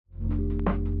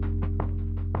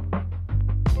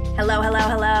Hello, hello,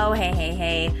 hello. Hey, hey,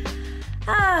 hey.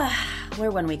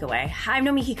 We're 1 week away. I'm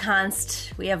Nomiki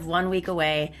Konst. We have 1 week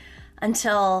away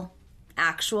until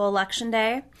actual election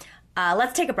day.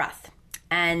 Let's take a breath.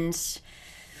 And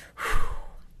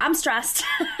I'm stressed,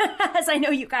 as I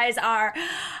know you guys are.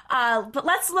 But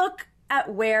let's look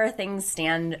at where things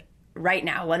stand right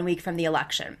now, 1 week from the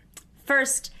election.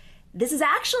 First, this is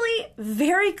actually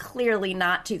very clearly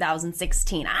not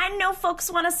 2016. I know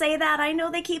folks want to say that. I know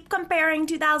they keep comparing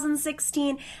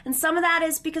 2016, and some of that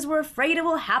is because we're afraid it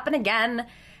will happen again.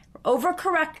 We're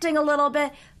overcorrecting a little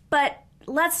bit, but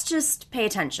let's just pay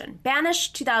attention.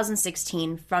 Banish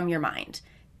 2016 from your mind.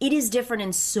 It is different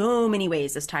in so many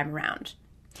ways this time around.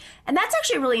 And that's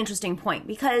actually a really interesting point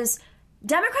because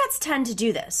Democrats tend to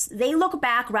do this. They look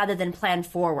back rather than plan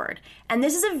forward. And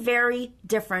this is a very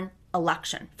different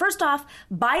election. First off,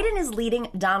 Biden is leading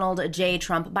Donald J.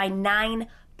 Trump by 9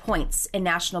 points in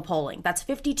national polling. That's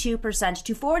 52%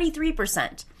 to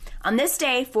 43%. On this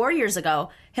day, 4 years ago,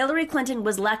 Hillary Clinton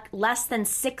was less than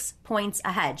 6 points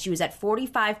ahead. She was at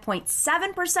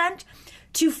 45.7%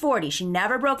 to 40. She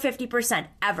never broke 50%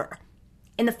 ever.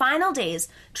 In the final days,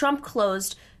 Trump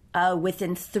closed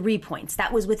within 3 points.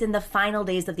 That was within the final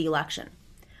days of the election.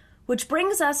 Which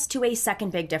brings us to a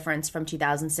second big difference from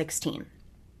 2016.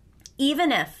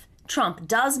 Even if Trump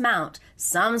does mount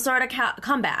some sort of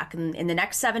comeback in the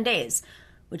next 7 days,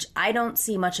 which I don't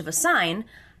see much of a sign,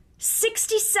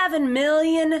 67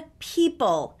 million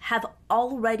people have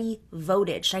already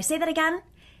voted. Should I say that again?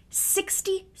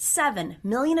 67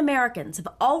 million Americans have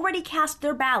already cast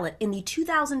their ballot in the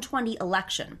 2020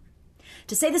 election.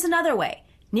 To say this another way,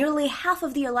 nearly half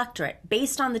of the electorate,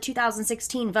 based on the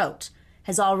 2016 vote,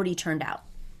 has already turned out.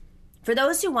 For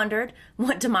those who wondered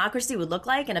what democracy would look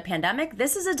like in a pandemic,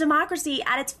 this is a democracy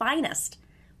at its finest.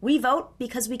 We vote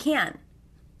because we can.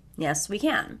 Yes, we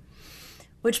can.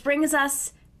 Which brings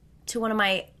us to one of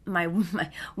my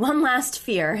one last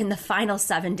fear in the final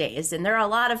 7 days. And there are a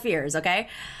lot of fears, okay?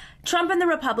 Trump and the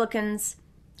Republicans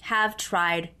have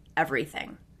tried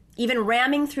everything, even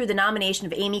ramming through the nomination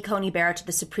of Amy Coney Barrett to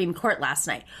the Supreme Court last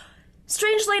night.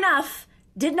 Strangely enough,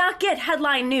 did not get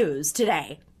headline news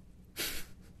today.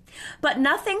 But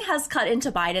nothing has cut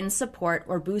into Biden's support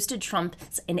or boosted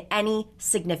Trump's in any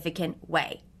significant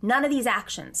way. None of these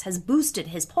actions has boosted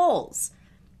his polls,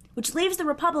 which leaves the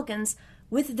Republicans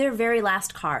with their very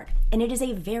last card. And it is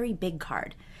a very big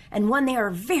card, and one they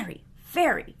are very,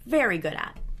 very, very good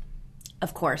at.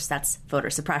 Of course, that's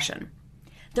voter suppression.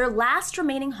 Their last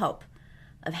remaining hope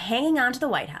of hanging on to the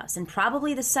White House, and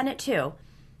probably the Senate too,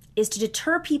 is to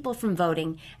deter people from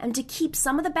voting and to keep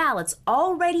some of the ballots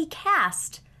already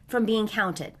cast from being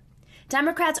counted.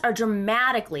 Democrats are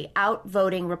dramatically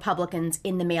outvoting Republicans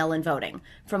in the mail-in voting,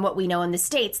 from what we know in the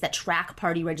states that track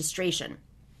party registration.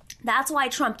 That's why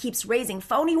Trump keeps raising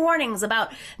phony warnings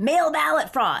about mail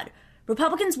ballot fraud.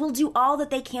 Republicans will do all that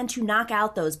they can to knock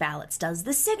out those ballots. Does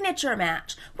the signature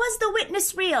match? Was the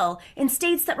witness real in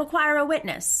states that require a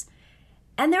witness?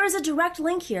 And there is a direct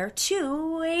link here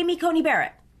to Amy Coney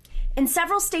Barrett. In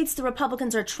several states, the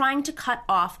Republicans are trying to cut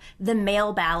off the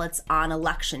mail ballots on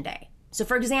Election Day. So,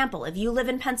 for example, if you live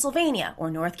in Pennsylvania or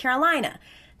North Carolina,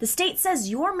 the state says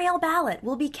your mail ballot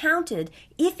will be counted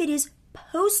if it is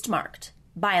postmarked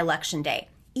by Election Day,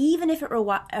 even if it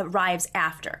arrives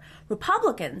after.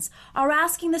 Republicans are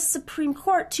asking the Supreme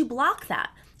Court to block that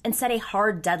and set a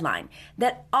hard deadline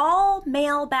that all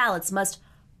mail ballots must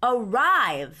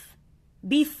arrive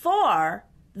before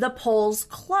the polls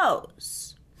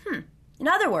close. In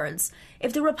other words,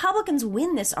 if the Republicans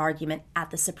win this argument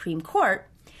at the Supreme Court,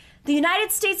 the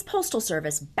United States Postal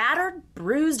Service, battered,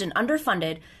 bruised, and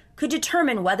underfunded, could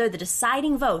determine whether the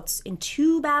deciding votes in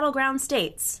 2 battleground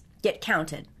states get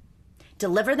counted.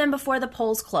 Deliver them before the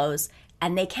polls close,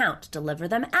 and they count. Deliver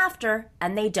them after,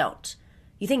 and they don't.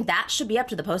 You think that should be up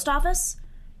to the post office?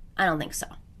 I don't think so.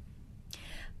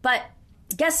 But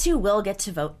guess who will get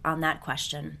to vote on that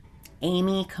question?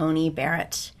 Amy Coney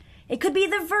Barrett. It could be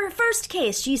the first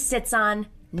case she sits on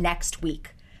next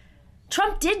week.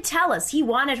 Trump did tell us he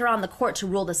wanted her on the court to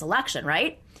rule this election,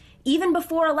 right? Even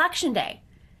before Election Day.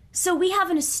 So we have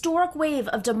an historic wave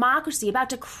of democracy about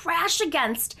to crash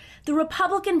against the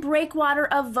Republican breakwater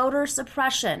of voter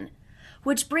suppression.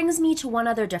 Which brings me to one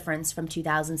other difference from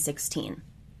 2016.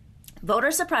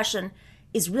 Voter suppression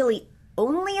is really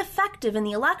only effective in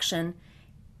the election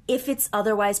if it's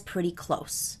otherwise pretty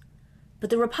close. But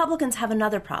the Republicans have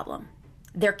another problem: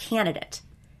 their candidate.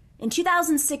 In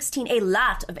 2016, a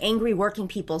lot of angry working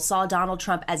people saw Donald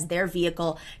Trump as their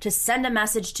vehicle to send a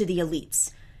message to the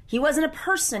elites. He wasn't a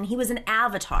person, he was an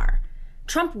avatar.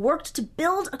 Trump worked to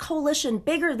build a coalition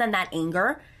bigger than that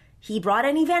anger, He brought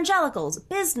in evangelicals,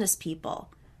 business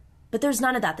people. But there's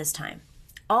none of that this time.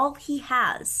 All he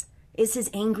has is his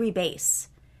angry base.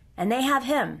 And they have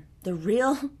him, the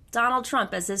real Donald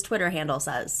Trump, as his Twitter handle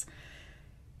says.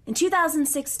 In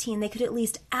 2016, they could at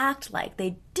least act like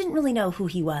they didn't really know who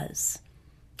he was.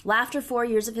 Well, after 4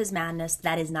 years of his madness,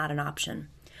 that is not an option.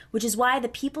 Which is why the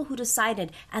people who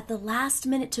decided at the last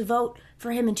minute to vote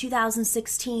for him in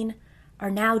 2016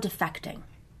 are now defecting.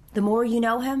 The more you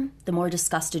know him, the more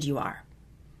disgusted you are.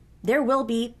 There will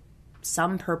be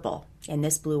some purple in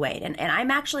this blue wave, and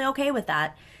I'm actually okay with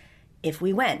that if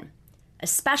we win,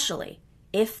 especially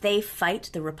if they fight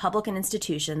the Republican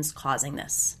institutions causing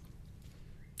this.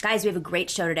 Guys, we have a great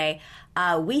show today.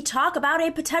 We talk about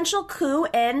a potential coup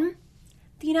in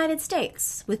the United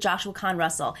States with Joshua Kahn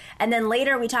Russell. And then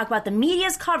later we talk about the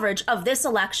media's coverage of this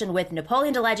election with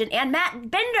Napoleon the Legend and Matt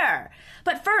Binder.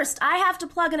 But first, I have to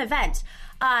plug an event.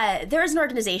 There's an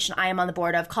organization I am on the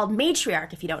board of called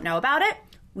Matriarch, if you don't know about it.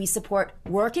 We support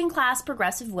working class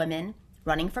progressive women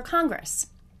running for Congress.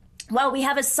 Well, we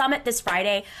have a summit this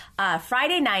Friday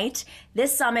night.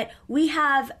 This summit, we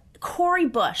have Cori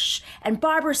Bush and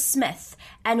Barbara Smith,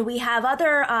 and we have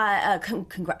other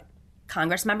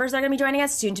Congress members that are going to be joining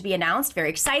us, soon to be announced. Very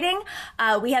exciting.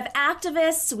 We have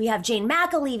activists. We have Jane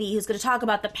McAlevey, who's going to talk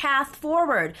about the path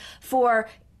forward for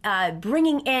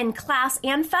bringing in class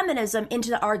and feminism into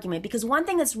the argument. Because one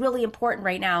thing that's really important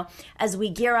right now as we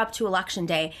gear up to Election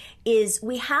Day is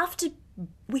we have to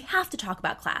talk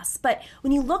about class. But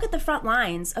when you look at the front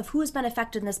lines of who has been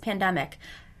affected in this pandemic,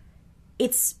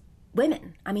 it's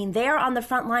women. I mean, they're on the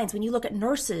front lines. When you look at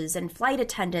nurses and flight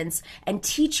attendants and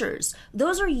teachers,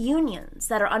 those are unions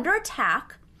that are under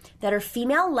attack, that are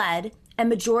female-led and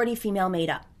majority female-made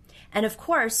up. And of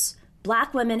course,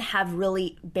 Black women have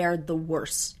really bared the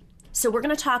worst. So we're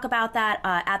going to talk about that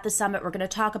at the summit. We're going to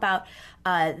talk about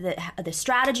the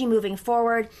strategy moving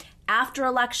forward after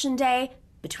Election Day,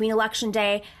 between Election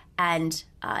Day and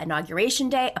Inauguration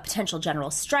Day, a potential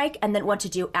general strike, and then what to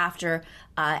do after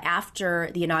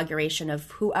the inauguration of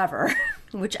whoever,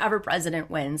 whichever president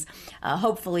wins.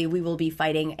 Hopefully we will be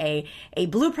fighting a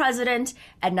blue president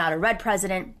and not a red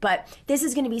president, but this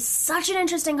is going to be such an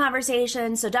interesting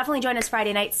conversation, so definitely join us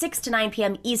Friday night, 6 to 9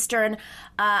 p.m. Eastern.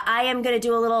 I am going to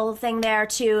do a little thing there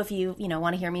too if you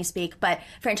want to hear me speak, but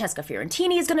Francesca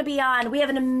Fiorentini is going to be on. We have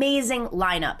an amazing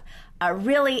lineup.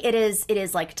 Really, it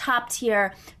is like top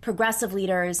tier progressive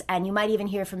leaders, and you might even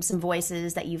hear from some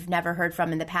voices that you've never heard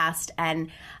from in the past. And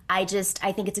I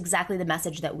think it's exactly the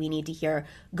message that we need to hear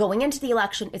going into the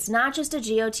election. It's not just a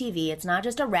GOTV, it's not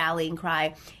just a rallying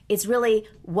cry. It's really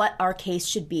what our case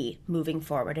should be moving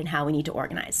forward and how we need to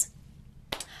organize.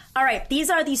 All right,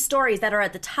 these are the stories that are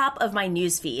at the top of my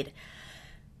newsfeed.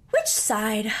 Which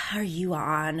side are you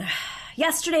on?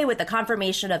 Yesterday, with the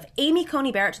confirmation of Amy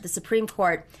Coney Barrett to the Supreme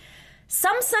Court,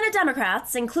 some Senate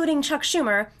Democrats, including Chuck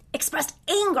Schumer, expressed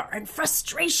anger and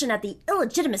frustration at the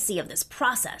illegitimacy of this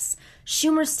process.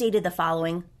 Schumer stated the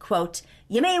following, quote,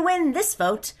 "You may win this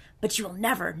vote, but you will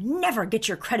never, never get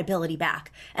your credibility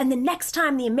back. And the next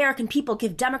time the American people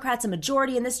give Democrats a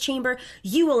majority in this chamber,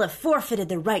 you will have forfeited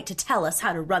the right to tell us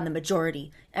how to run the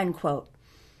majority," end quote.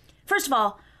 First of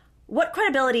all, what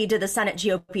credibility did the Senate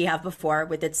GOP have before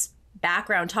with its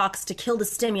background talks to kill the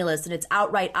stimulus and its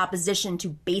outright opposition to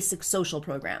basic social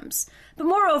programs? But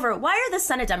moreover, why are the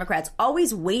Senate Democrats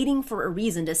always waiting for a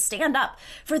reason to stand up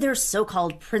for their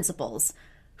so-called principles?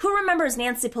 Who remembers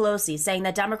Nancy Pelosi saying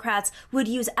that Democrats would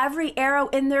use every arrow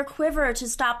in their quiver to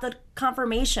stop the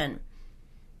confirmation?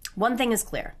 One thing is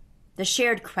clear. The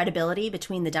shared credibility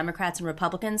between the Democrats and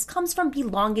Republicans comes from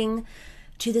belonging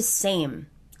to the same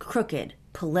crooked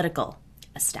political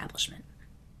establishment.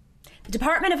 The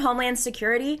Department of Homeland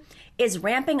Security is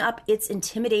ramping up its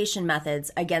intimidation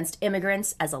methods against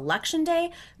immigrants as Election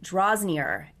Day draws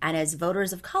nearer and as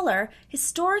voters of color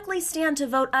historically stand to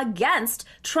vote against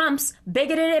Trump's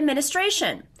bigoted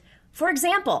administration. For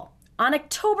example, on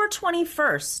October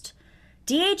 21st,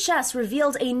 DHS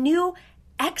revealed a new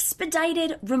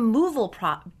expedited removal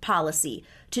policy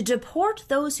to deport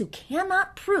those who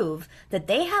cannot prove that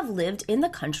they have lived in the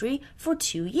country for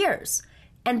 2 years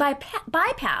and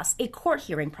bypass a court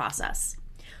hearing process.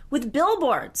 With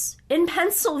billboards in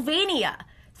Pennsylvania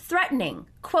threatening,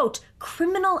 quote,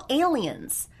 criminal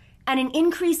aliens and an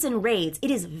increase in raids, it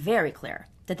is very clear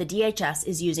that the DHS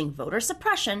is using voter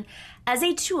suppression as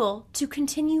a tool to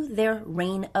continue their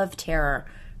reign of terror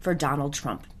for Donald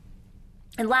Trump.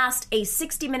 And last, a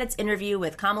 60 Minutes interview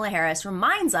with Kamala Harris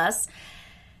reminds us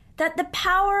that the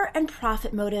power and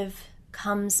profit motive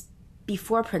comes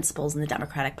before principles in the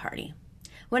Democratic Party.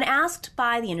 When asked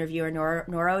by the interviewer,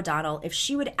 Nora O'Donnell, if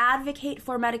she would advocate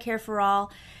for Medicare for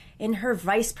All in her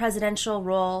vice presidential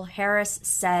role, Harris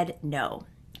said no.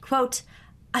 Quote,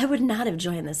 "I would not have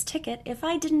joined this ticket if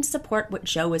I didn't support what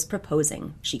Joe is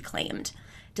proposing," she claimed.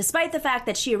 Despite the fact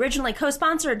that she originally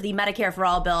co-sponsored the Medicare for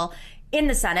All bill in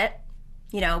the Senate,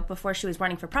 before she was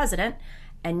running for president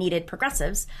and needed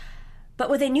progressives, but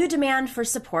with a new demand for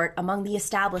support among the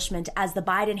establishment as the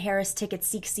Biden-Harris ticket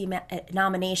seeks the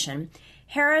nomination,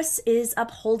 Harris is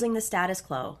upholding the status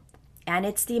quo. And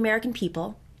it's the American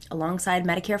people, alongside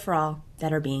Medicare for All,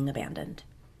 that are being abandoned.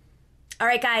 All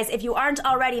right, guys, if you aren't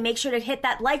already, make sure to hit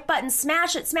that like button,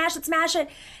 smash it, smash it, smash it,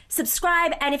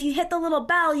 subscribe, and if you hit the little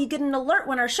bell, you get an alert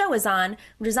when our show is on,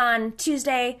 which is on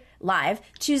live,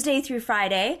 Tuesday through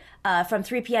Friday, from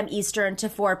 3 p.m. Eastern to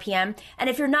 4 p.m. And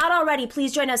if you're not already,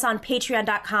 please join us on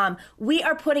patreon.com. We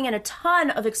are putting in a ton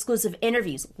of exclusive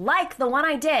interviews, like the one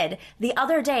I did the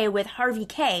other day with Harvey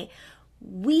K.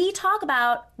 We talk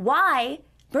about why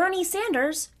Bernie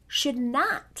Sanders should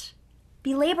not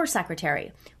be labor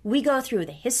secretary. We go through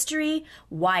the history,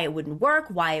 why it wouldn't work,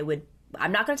 why it would.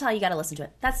 I'm not going to tell you, you got to listen to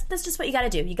it. That's just what you got to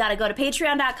do. You got to go to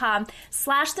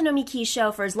patreon.com/The Nomi Key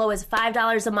Show for as low as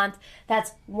 $5 a month.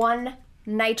 That's one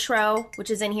Nitro, which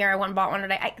is in here. I went and bought one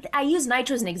today. I use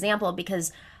Nitro as an example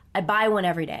because I buy one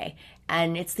every day,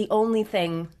 and it's the only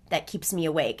thing that keeps me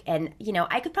awake. And,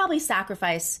 I could probably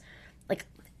sacrifice like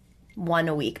one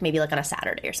a week, maybe like on a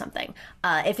Saturday or something,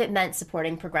 if it meant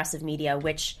supporting progressive media,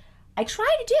 which I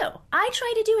try to do. I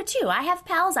try to do it too. I have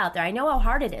pals out there. I know how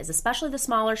hard it is, especially the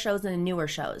smaller shows and the newer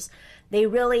shows. They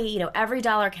really, every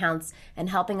dollar counts in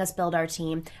helping us build our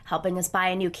team, helping us buy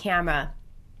a new camera.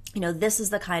 This is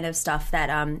the kind of stuff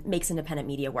that makes independent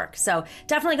media work. So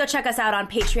definitely go check us out on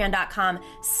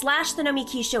patreon.com/The Nomi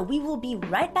Key Show. We will be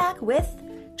right back with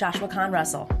Joshua Kahn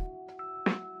Russell.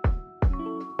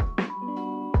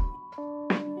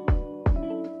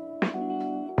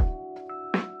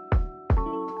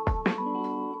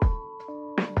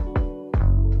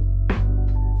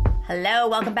 Hello,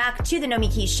 welcome back to the Nomi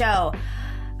Key Show.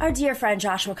 Our dear friend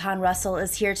Joshua Kahn Russell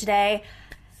is here today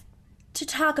to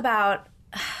talk about.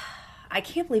 I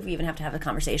can't believe we even have to have a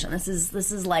conversation. This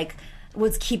is like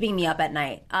what's keeping me up at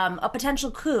night. A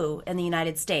potential coup in the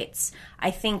United States. I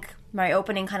think my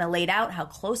opening kind of laid out how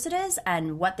close it is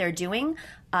and what they're doing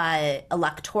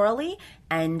electorally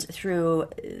and through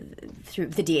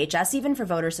the DHS, even for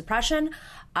voter suppression.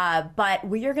 But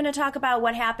we are going to talk about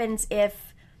what happens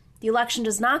if the election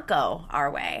does not go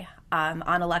our way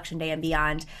on Election Day and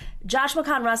beyond. Joshua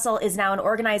Kahn Russell is now an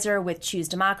organizer with Choose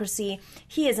Democracy.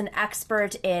 He is an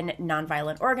expert in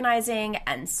nonviolent organizing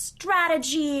and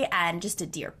strategy and just a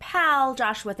dear pal.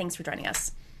 Joshua, thanks for joining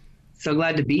us. So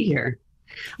glad to be here.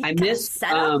 I missed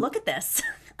set up. Look at this.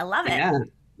 I love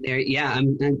it. Yeah,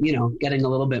 I'm getting a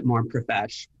little bit more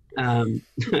profesh.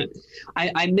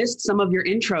 I missed some of your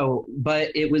intro, but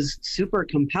it was super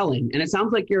compelling, and it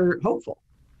sounds like you're hopeful.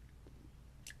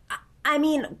 I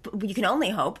mean, you can only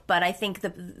hope, but I think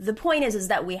the point is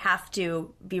that we have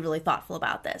to be really thoughtful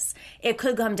about this. It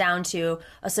could come down to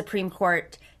a Supreme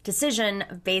Court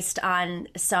decision based on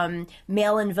some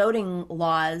mail-in voting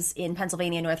laws in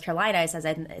Pennsylvania and North Carolina, as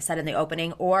I said in the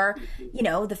opening, or,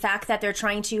 the fact that they're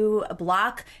trying to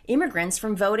block immigrants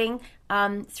from voting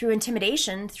through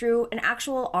intimidation through an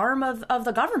actual arm of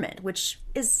the government, which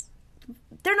is...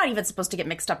 They're not even supposed to get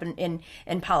mixed up in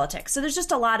politics. So there's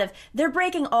just a lot of, they're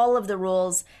breaking all of the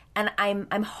rules. And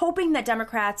I'm hoping that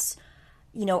Democrats,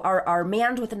 are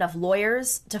manned with enough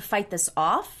lawyers to fight this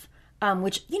off,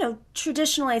 which,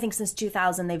 traditionally, I think since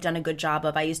 2000, they've done a good job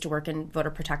of. I used to work in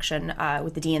voter protection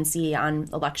with the DNC on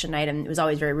election night, and it was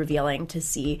always very revealing to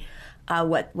see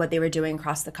what they were doing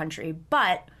across the country.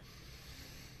 But,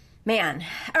 man.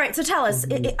 All right, so tell us,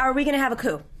 are we going to have a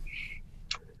coup?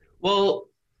 Well,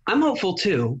 I'm hopeful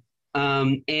too,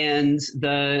 and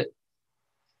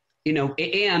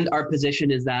our position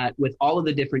is that with all of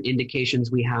the different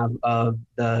indications we have of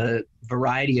the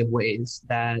variety of ways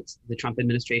that the Trump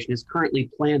administration is currently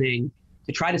planning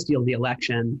to try to steal the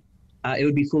election, it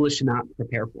would be foolish to not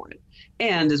prepare for it.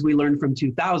 And as we learned from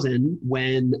 2000,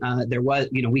 when there was,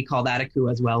 we call that a coup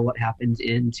as well, what happened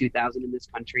in 2000 in this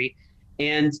country.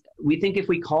 And we think if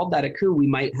we called that a coup, we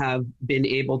might have been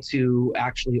able to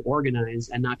actually organize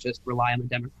and not just rely on the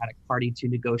Democratic Party to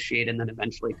negotiate and then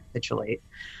eventually capitulate.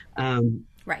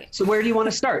 Right. So where do you want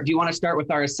to start? Do you want to start with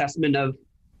our assessment of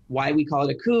why we call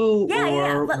it a coup?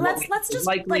 Yeah. Let's just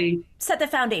set the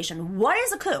foundation. What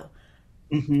is a coup?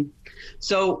 Mm-hmm.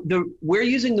 So we're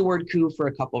using the word coup for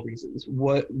a couple of reasons.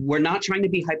 We're not trying to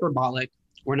be hyperbolic.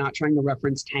 We're not trying to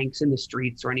reference tanks in the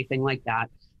streets or anything like that.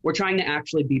 we're trying to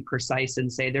actually be precise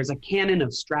and say there's a canon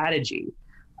of strategy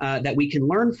that we can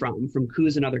learn from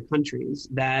coups in other countries,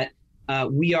 that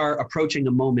we are approaching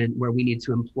a moment where we need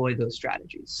to employ those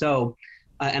strategies. So,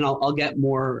 and I'll get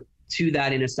more to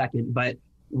that in a second, but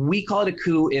we call it a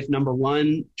coup if, number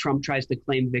one, Trump tries to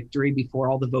claim victory before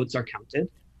all the votes are counted.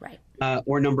 Right.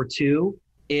 Or number two,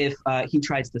 if he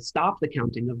tries to stop the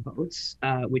counting of votes,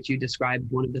 which you described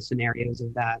one of the scenarios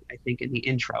of that, I think, in the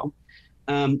intro,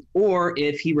 or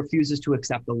if he refuses to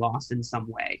accept the loss in some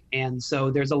way. And so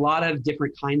there's a lot of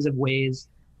different kinds of ways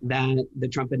that the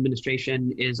Trump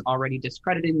administration is already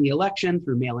discrediting the election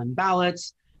through mail-in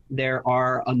ballots. There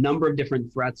are a number of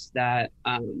different threats that,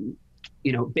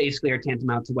 basically are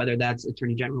tantamount to whether that's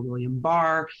Attorney General William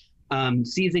Barr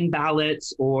seizing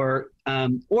ballots, or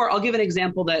I'll give an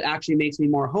example that actually makes me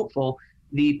more hopeful.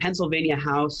 The Pennsylvania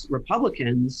House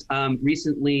Republicans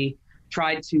recently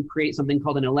tried to create something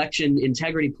called an election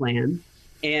integrity plan,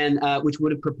 and which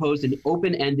would have proposed an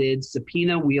open-ended,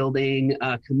 subpoena-wielding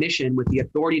commission with the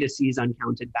authority to seize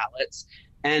uncounted ballots.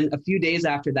 And a few days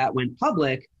after that went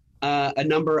public, a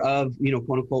number of,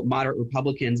 quote unquote, moderate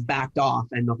Republicans backed off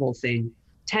and the whole thing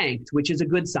tanked, which is a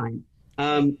good sign.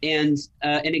 And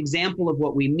an example of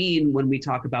what we mean when we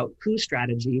talk about coup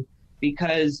strategy,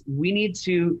 because we need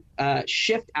to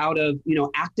shift out of,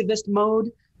 activist mode.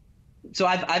 So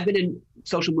I've been a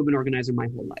social movement organizer my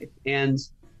whole life. And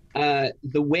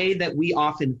the way that we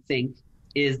often think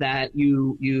is that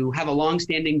you have a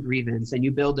longstanding grievance and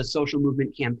you build a social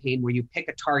movement campaign where you pick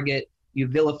a target, you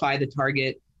vilify the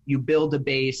target, you build a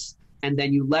base, and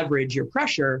then you leverage your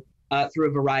pressure through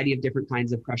a variety of different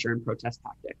kinds of pressure and protest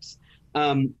tactics.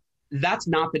 That's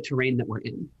not the terrain that we're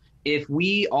in. If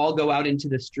we all go out into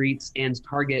the streets and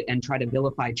target and try to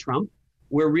vilify Trump,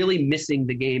 we're really missing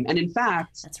the game. And in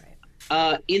fact, that's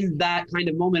right. In that kind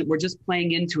of moment, we're just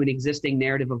playing into an existing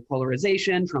narrative of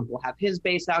polarization. Trump will have his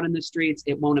base out in the streets.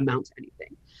 It won't amount to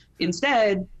anything.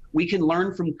 Instead, we can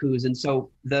learn from coups. And so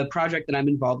the project that I'm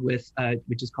involved with,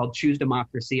 which is called Choose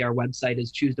Democracy, our website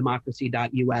is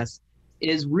choosedemocracy.us,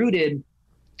 is rooted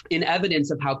in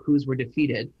evidence of how coups were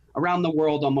defeated. Around the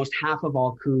world, almost half of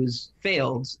all coups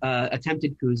failed,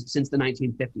 attempted coups since the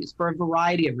 1950s for a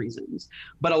variety of reasons.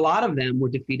 But a lot of them were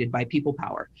defeated by people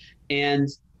power. And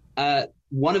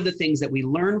one of the things that we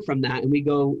learn from that, and we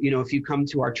go, if you come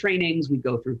to our trainings, we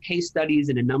go through case studies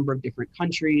in a number of different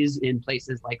countries, in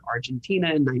places like Argentina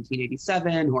in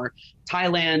 1987, or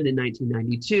Thailand in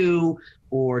 1992,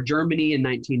 or Germany in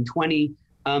 1920.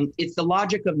 It's the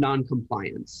logic of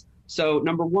noncompliance. So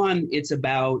number one, it's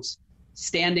about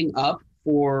standing up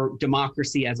for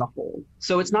democracy as a whole.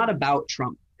 So it's not about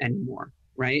Trump anymore,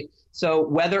 right? So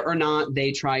whether or not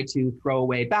they try to throw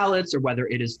away ballots, or whether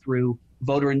it is through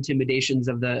voter intimidations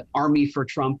of the army for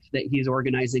Trump that he's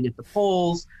organizing at the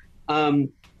polls,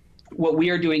 what we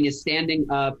are doing is standing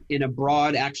up in a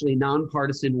broad, actually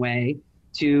nonpartisan way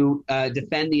to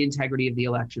defend the integrity of the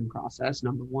election process,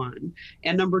 number one.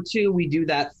 And number two, we do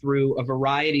that through a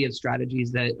variety of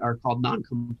strategies that are called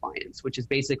noncompliance, which is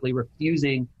basically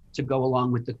refusing to go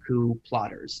along with the coup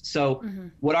plotters. So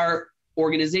what our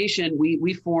organization,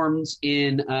 we formed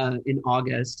in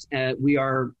August. We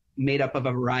are made up of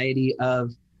a variety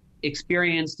of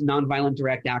experienced nonviolent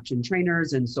direct action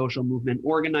trainers and social movement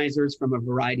organizers from a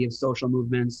variety of social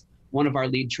movements. One of our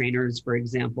lead trainers, for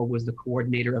example, was the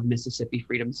coordinator of Mississippi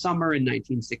Freedom Summer in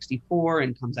 1964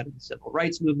 and comes out of the civil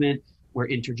rights movement. We're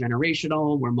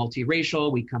intergenerational, we're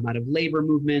multiracial, we come out of labor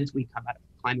movements, we come out of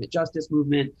the climate justice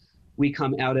movement, we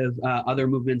come out of other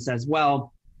movements as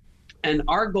well. And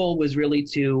our goal was really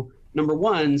to, number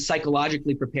one,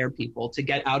 psychologically prepare people to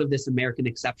get out of this American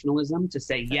exceptionalism, to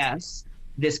say, yes,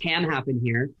 this can happen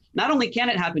here. Not only can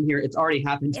it happen here, it's already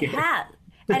happened here. It has.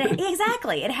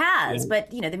 Exactly, it has. Yeah.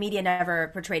 But, the media never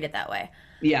portrayed it that way.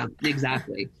 Yeah,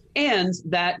 exactly. And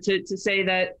that to say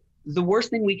that the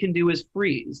worst thing we can do is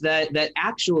freeze, that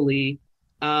actually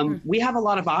we have a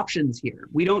lot of options here.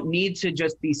 We don't need to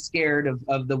just be scared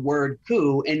of the word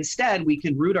coup. Instead, we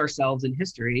can root ourselves in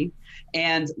history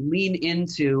and lean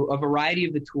into a variety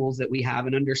of the tools that we have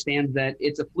and understand that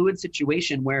it's a fluid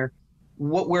situation where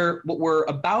what we're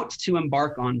about to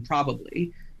embark on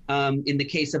probably in the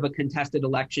case of a contested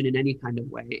election in any kind of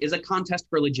way is a contest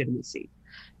for legitimacy.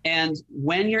 And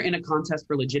when you're in a contest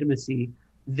for legitimacy,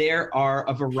 there are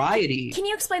a variety. Can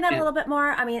you explain that a little bit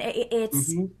more? I mean,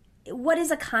 it's what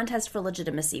is a contest for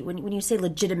legitimacy when you say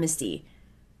legitimacy?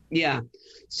 Yeah.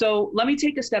 So let me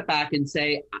take a step back and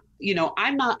say,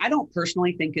 I don't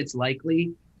personally think it's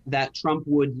likely that Trump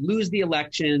would lose the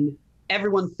election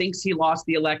everyone thinks he lost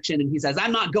the election, and he says,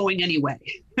 "I'm not going anyway,"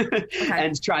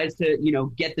 and tries to,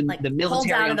 get the military hold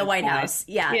down in the White side. House.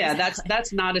 Yeah, exactly.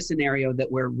 That's not a scenario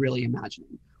that we're really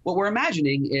imagining. What we're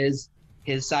imagining is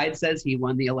his side says he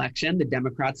won the election, the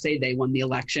Democrats say they won the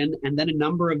election, and then a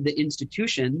number of the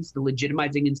institutions, the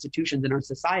legitimizing institutions in our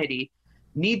society,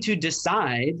 need to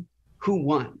decide who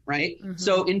won, right? Mm-hmm.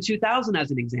 So in 2000, as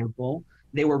an example,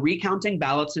 they were recounting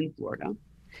ballots in Florida,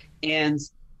 and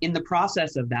in the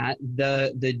process of that,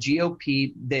 the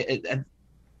GOP,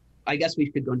 I guess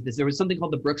we could go into this. There was something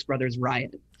called the Brooks Brothers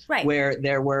riot, right, where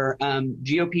there were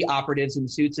GOP operatives in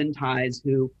suits and ties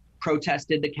who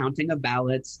protested the counting of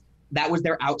ballots. That was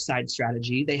their outside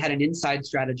strategy. They had an inside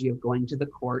strategy of going to the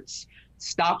courts,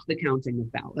 stopped the counting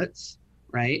of ballots,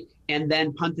 right, and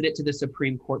then punted it to the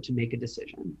Supreme Court to make a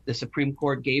decision. The Supreme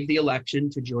Court gave the election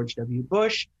to George W.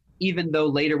 Bush, even though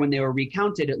later when they were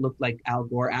recounted, it looked like Al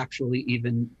Gore actually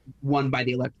even won by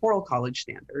the Electoral College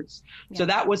standards. Yeah. So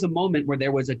that was a moment where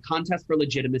there was a contest for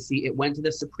legitimacy. It went to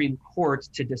the Supreme Court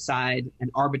to decide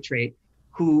and arbitrate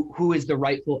who is the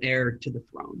rightful heir to the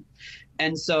throne.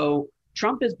 And so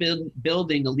Trump has been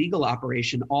building a legal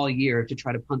operation all year to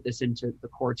try to punt this into the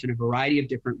courts in a variety of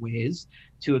different ways,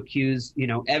 to accuse,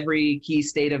 every key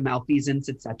state of malfeasance,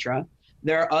 etc.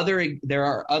 There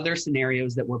are other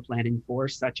scenarios that we're planning for,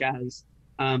 such as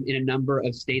in a number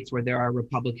of states where there are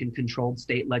Republican-controlled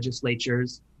state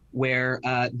legislatures, where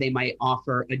they might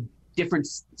offer a different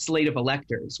slate of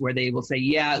electors, where they will say,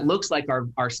 yeah, it looks like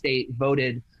our state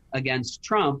voted against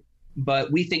Trump,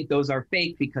 but we think those are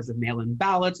fake because of mail-in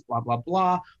ballots, blah, blah,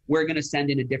 blah. We're going to send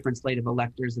in a different slate of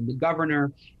electors than the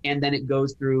governor. And then it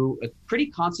goes through a pretty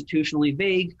constitutionally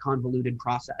vague, convoluted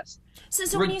process.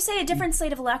 So when you say a different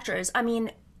slate of electors, I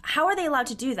mean, how are they allowed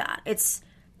to do that?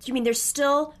 You mean they're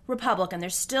still Republican? I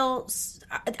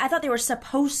thought they were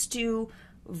supposed to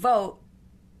vote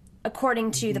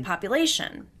according to the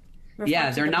population.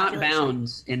 Yeah, they're not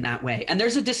bound in that way. And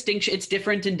there's a distinction. It's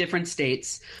different in different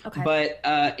states. Okay. But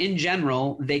in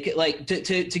general, they could, like,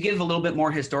 to give a little bit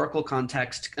more historical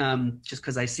context, just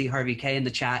because I see Harvey K in the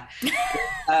chat.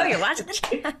 Oh, you're watching the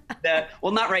chat?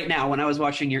 Well, not right now. When I was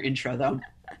watching your intro, though.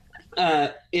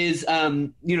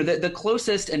 The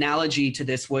closest analogy to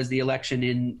this was the election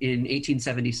in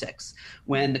 1876,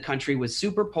 when the country was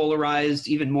super polarized,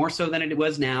 even more so than it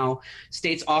was now.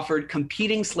 States offered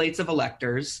competing slates of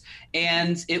electors,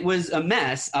 and it was a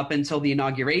mess up until the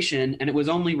inauguration, and it was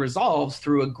only resolved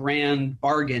through a grand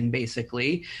bargain,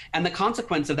 basically. And the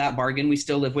consequence of that bargain we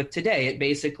still live with today. It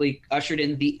basically ushered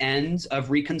in the end of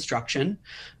Reconstruction,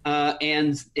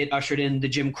 and it ushered in the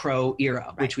Jim Crow era,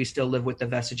 right, which we still live with the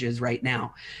vestiges right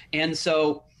now. And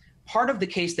so part of the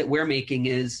case that we're making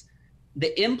is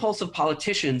the impulse of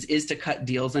politicians is to cut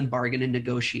deals and bargain and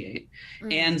negotiate.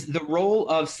 Mm-hmm. And the role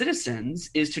of citizens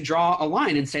is to draw a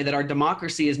line and say that our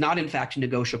democracy is not, in fact,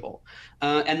 negotiable.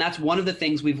 And that's one of the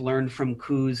things we've learned from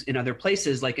coups in other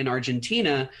places, like in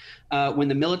Argentina, when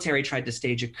the military tried to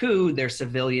stage a coup, their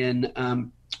civilian,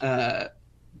 I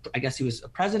guess he was a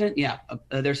president. Yeah,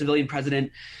 their civilian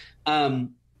president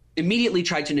immediately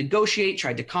tried to negotiate,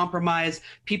 tried to compromise.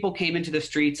 People came into the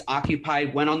streets,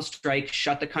 occupied, went on strike,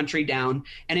 shut the country down,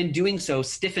 and in doing so,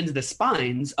 stiffened the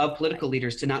spines of political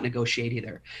leaders to not negotiate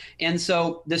either. And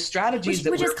so the strategies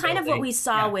which is kind of what we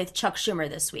saw with Chuck Schumer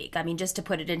this week. I mean, just to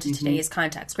put it into today's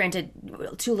context, granted,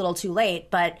 too little, too late,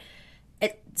 but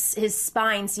his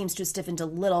spine seems to have stiffened a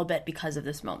little bit because of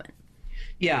this moment.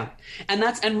 Yeah.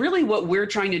 And really what we're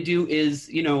trying to do is,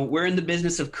 we're in the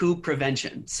business of coup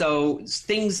prevention. So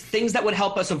things that would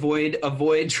help us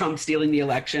avoid Trump stealing the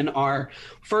election are,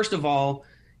 first of all,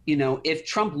 if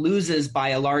Trump loses by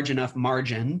a large enough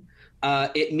margin,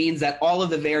 it means that all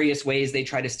of the various ways they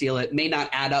try to steal it may not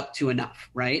add up to enough,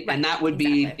 right? And that would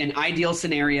be an ideal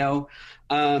scenario.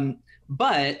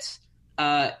 But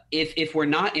if we're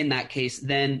not in that case,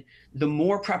 then the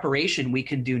more preparation we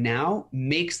can do now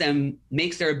makes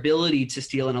their ability to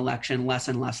steal an election less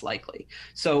and less likely.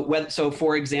 So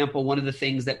for example, one of the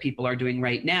things that people are doing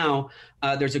right now,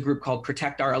 there's a group called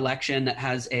Protect Our Election that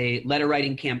has a letter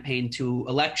writing campaign to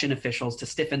election officials to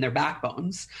stiffen their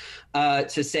backbones,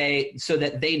 to say, so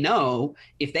that they know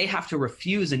if they have to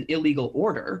refuse an illegal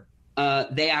order,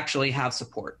 they actually have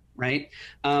support, right?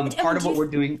 Part of what we're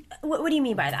doing. What do you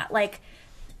mean by that? Like,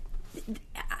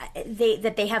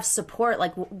 they have support,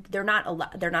 like they're not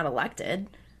elected.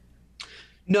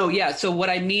 No, yeah. So what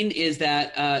I mean is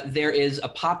that there is a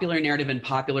popular narrative and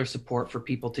popular support for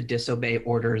people to disobey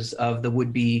orders of the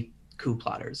would-be coup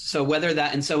plotters. So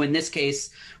so in this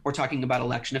case, we're talking about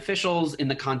election officials in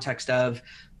the context of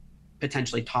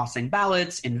potentially tossing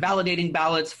ballots, invalidating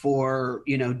ballots for,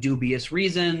 dubious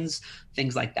reasons,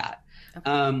 things like that.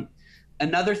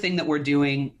 Another thing that we're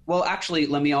doing, well, actually,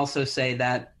 let me also say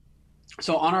that,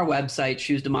 so on our website,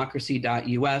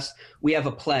 choosdemocracy.us, we have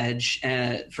a pledge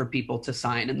for people to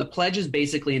sign. And the pledge is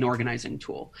basically an organizing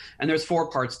tool. And there's 4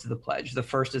 parts to the pledge. The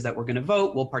first is that we're going to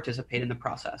vote. We'll participate in the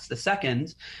process. The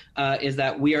second is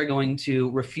that we are going to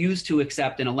refuse to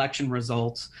accept an election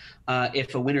result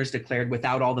if a winner is declared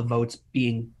without all the votes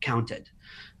being counted.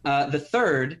 The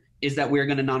third is that we're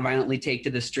going to nonviolently take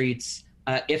to the streets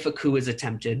if a coup is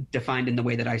attempted, defined in the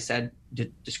way that I said,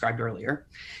 described earlier.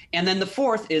 And then the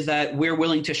fourth is that we're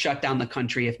willing to shut down the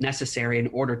country if necessary in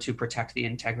order to protect the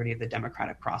integrity of the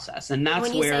democratic process. And that's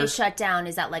when you say shut down,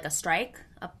 is that like a strike?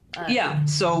 Yeah.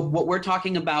 So what we're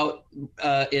talking about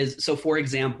is, so for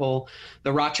example,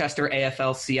 the Rochester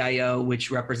AFL-CIO, which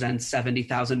represents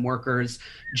 70,000 workers,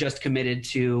 just committed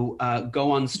to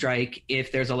go on strike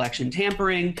if there's election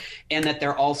tampering, and that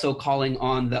they're also calling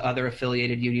on the other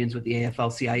affiliated unions with the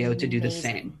AFL-CIO to do the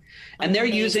same. And they're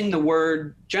using the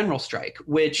word general strike,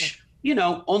 which, you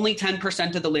know, only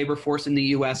 10% of the labor force in the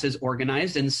U.S. is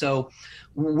organized. And so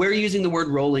we're using the word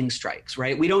rolling strikes,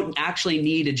 right? We don't actually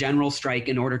need a general strike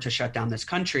in order to shut down this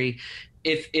country.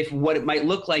 If what it might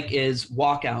look like is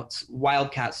walkouts,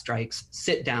 wildcat strikes,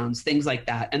 sit downs, things like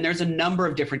that. And there's a number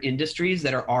of different industries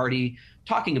that are already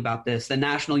talking about this. The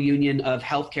National Union of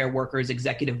Healthcare Workers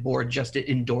Executive Board just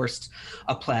endorsed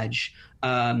a pledge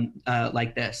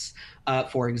like this,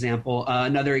 for example.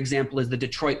 Another example is the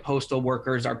Detroit Postal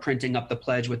Workers are printing up the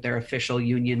pledge with their official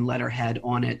union letterhead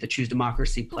on it, the Choose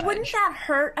Democracy pledge. Wouldn't that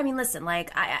hurt? I mean, listen,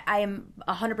 like I am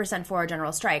 100% for a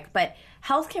general strike, but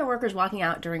healthcare workers walking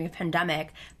out during a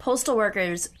pandemic, postal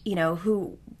workers, you know,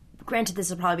 who, granted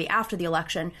this will probably be after the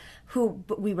election, who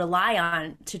we rely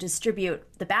on to distribute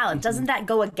the ballot, doesn't that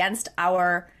go against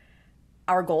our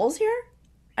goals here?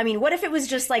 I mean, what if it was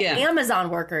just like Amazon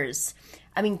workers?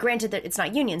 I mean, granted that it's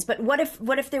not unions, but what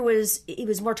if it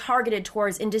was more targeted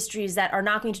towards industries that are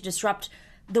not going to disrupt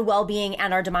the well-being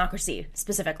and our democracy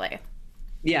specifically?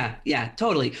 Yeah,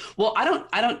 totally. Well,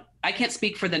 I can't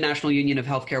speak for the National Union of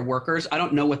Healthcare Workers. I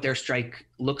don't know what their strike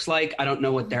looks like. I don't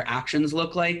know what their actions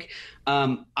look like.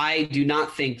 I do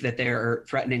not think that they're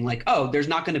threatening like, oh, there's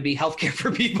not going to be healthcare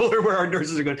for people or where our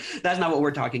nurses are going. That's not what we're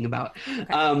talking about.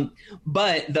 Okay.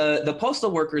 But the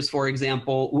postal workers, for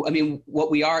example, I mean,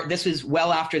 this is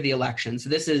well after the election. So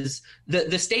this is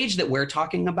the stage that we're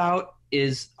talking about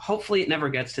is hopefully it never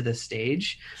gets to this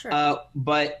stage. Sure.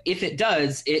 But if it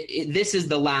does, this is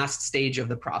the last stage of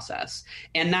the process.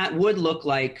 And that would look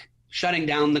like shutting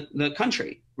down the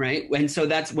country, right? And so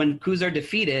that's when coups are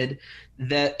defeated,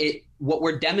 what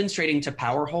we're demonstrating to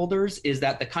power holders is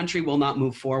that the country will not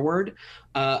move forward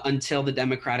until the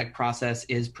democratic process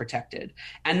is protected.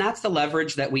 And that's the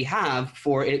leverage that we have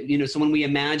for it. You know, so when we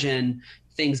imagine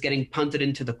things getting punted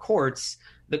into the courts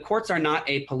are not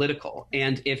apolitical.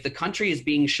 And if the country is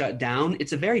being shut down,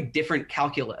 it's a very different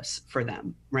calculus for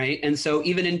them, right? And so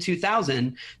even in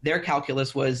 2000, their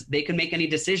calculus was they could make any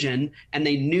decision and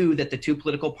they knew that the two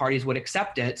political parties would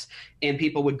accept it and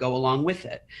people would go along with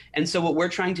it. And so what we're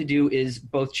trying to do is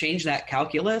both change that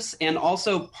calculus, and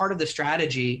also part of the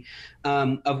strategy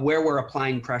of where we're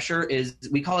applying pressure is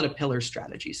we call it a pillar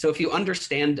strategy. So if you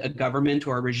understand a government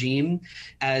or a regime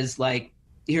as like,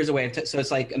 here's a way of so it's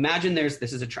like, imagine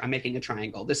I'm making a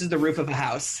triangle. This is the roof of a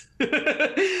house.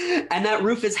 And that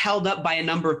roof is held up by a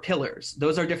number of pillars.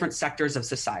 Those are different sectors of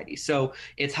society. So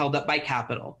it's held up by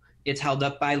capital. It's held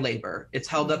up by labor. It's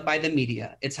held up by the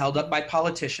media. It's held up by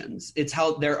politicians.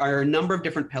 There are a number of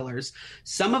different pillars.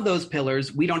 Some of those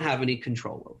pillars we don't have any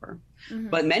control over,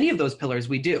 but many of those pillars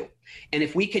we do. And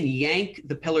if we can yank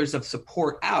the pillars of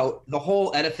support out, the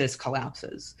whole edifice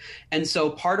collapses. And so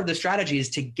part of the strategy is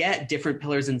to get different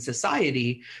pillars in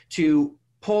society to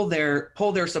pull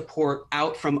their support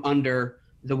out from under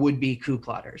the would-be coup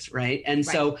plotters, right? And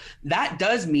so that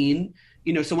does mean,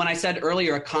 you know, so when I said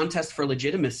earlier, a contest for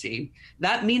legitimacy,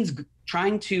 that means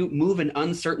trying to move an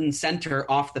uncertain center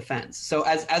off the fence. So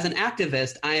as an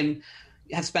activist,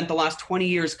 have spent the last 20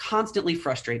 years constantly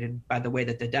frustrated by the way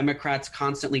that the Democrats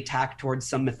constantly tack towards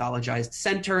some mythologized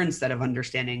center instead of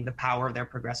understanding the power of their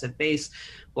progressive base,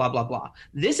 blah, blah, blah.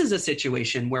 This is a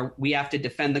situation where we have to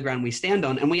defend the ground we stand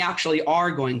on, and we actually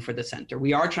are going for the center.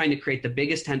 We are trying to create the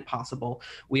biggest tent possible.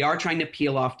 We are trying to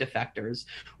peel off defectors.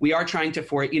 We are trying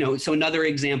to, so another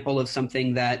example of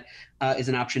something that is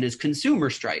an option is consumer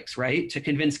strikes, right? To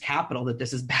convince capital that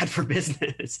this is bad for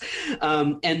business.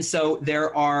 And so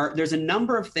there's a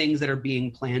number of things that are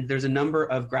being planned. There's a number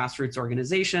of grassroots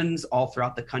organizations all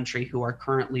throughout the country who are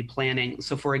currently planning.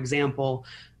 So for example,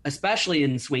 especially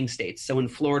in swing states. So in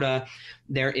Florida,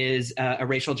 there is a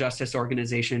racial justice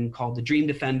organization called the Dream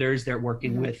Defenders. They're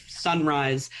working with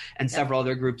Sunrise and several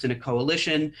other groups in a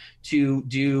coalition to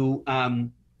do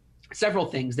several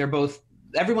things.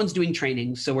 Everyone's doing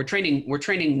training. So we're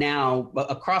training now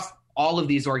across all of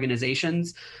these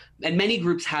organizations. And many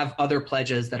groups have other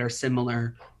pledges that are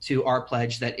similar to our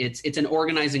pledge, that it's an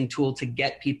organizing tool to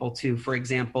get people to, for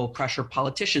example, pressure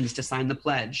politicians to sign the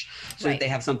pledge so that they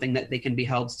have something that they can be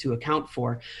held to account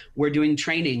for. We're doing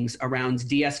trainings around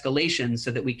de-escalation so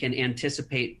that we can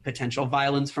anticipate potential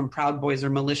violence from Proud Boys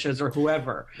or militias or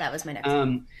whoever. That was my next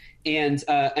one. And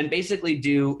basically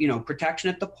do, protection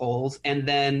at the polls, and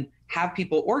then have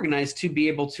people organized to be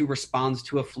able to respond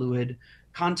to a fluid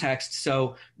context.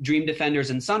 So Dream Defenders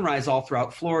and Sunrise all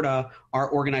throughout Florida are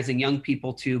organizing young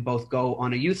people to both go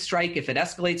on a youth strike if it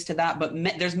escalates to that, but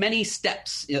there's many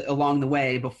steps along the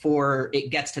way before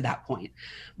it gets to that point.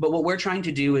 But what we're trying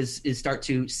to do is start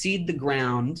to seed the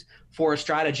ground for a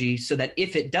strategy so that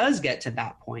if it does get to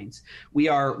that point, we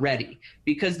are ready.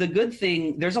 Because the good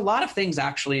thing, there's a lot of things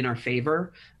actually in our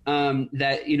favor.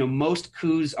 That most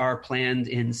coups are planned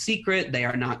in secret. They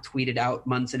are not tweeted out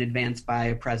months in advance by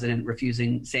a president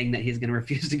saying that he's going to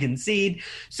refuse to concede.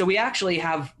 So we actually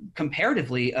have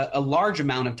comparatively a large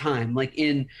amount of time. Like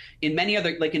in many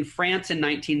other, like in France in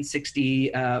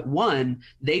 1961,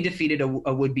 they defeated a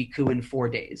would-be coup in 4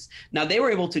 days. Now they were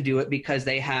able to do it because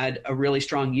they had a really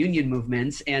strong union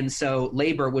movement, and so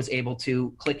labor was able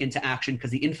to click into action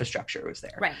because the infrastructure was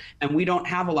there. Right. And we don't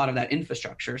have a lot of that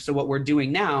infrastructure. So what we're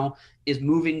doing now is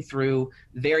moving through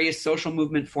various social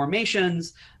movement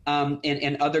formations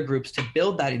and other groups to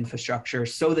build that infrastructure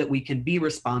so that we can be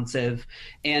responsive.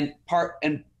 And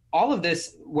all of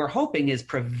this, we're hoping, is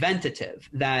preventative,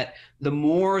 that the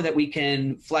more that we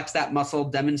can flex that muscle,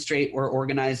 demonstrate or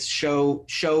organize, show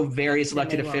various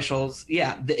elected officials,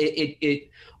 it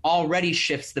already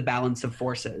shifts the balance of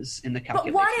forces in the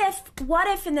calculation. But what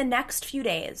if in the next few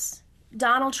days,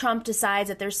 Donald Trump decides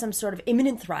that there's some sort of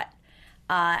imminent threat,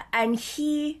 and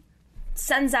he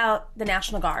sends out the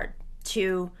National Guard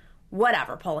to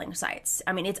whatever polling sites?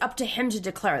 I mean, it's up to him to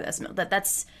declare this.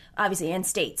 That's obviously in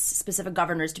states, specific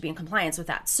governors to be in compliance with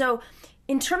that. So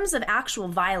in terms of actual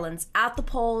violence at the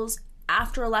polls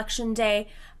after Election Day,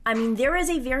 I mean, there is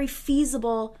a very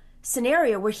feasible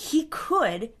scenario where he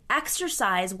could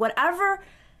exercise whatever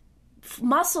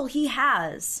muscle he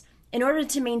has in order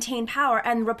to maintain power,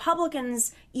 and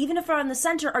Republicans, even if they're in the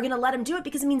center, are going to let him do it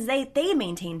because it means they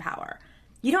maintain power.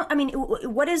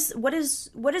 What is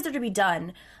there to be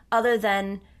done other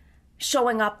than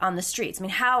showing up on the streets? I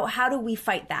mean, how do we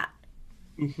fight that?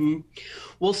 Mm-hmm.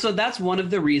 Well, so that's one of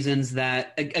the reasons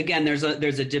that, again, there's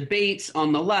a debate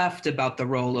on the left about the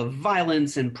role of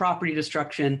violence and property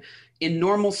destruction. In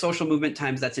normal social movement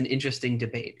times, that's an interesting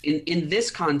debate. In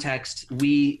this context,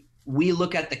 we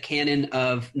look at the canon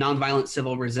of nonviolent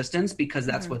civil resistance because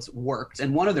that's what's worked.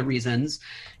 And one of the reasons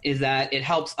is that it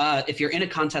helps, if you're in a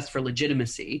contest for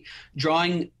legitimacy,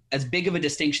 drawing as big of a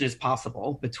distinction as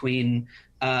possible between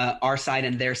our side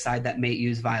and their side that may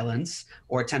use violence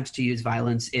or attempt to use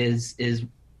violence is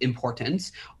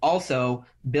important. Also,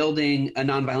 building a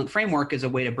nonviolent framework is a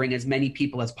way to bring as many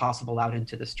people as possible out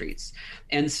into the streets.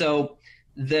 And so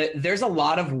there's a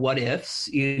lot of what ifs,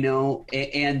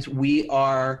 and we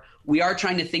are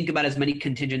trying to think about as many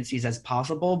contingencies as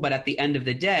possible. But at the end of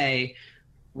the day,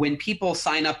 when people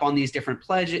sign up on these different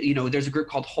pledges, there's a group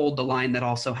called Hold the Line that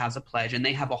also has a pledge, and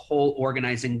they have a whole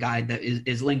organizing guide that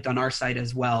is linked on our site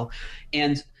as well.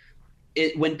 And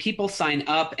when people sign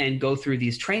up and go through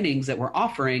these trainings that we're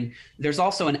offering, there's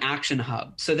also an action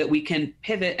hub so that we can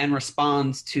pivot and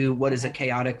respond to what is a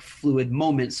chaotic, fluid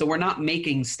moment. So we're not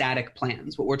making static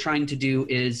plans. What we're trying to do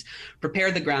is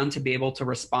prepare the ground to be able to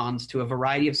respond to a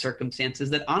variety of circumstances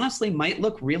that honestly might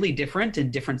look really different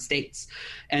in different states.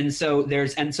 And so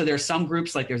there's some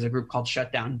groups, like there's a group called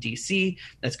Shut Down DC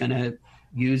that's going to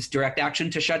use direct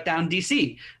action to shut down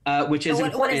DC, which is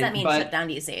important. What does that mean, shut down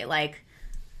DC?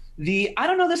 I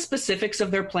don't know the specifics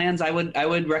of their plans. I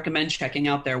would recommend checking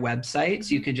out their websites.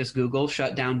 You can just Google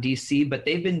Shut Down DC, but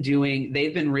they've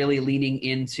been really leaning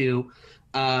into,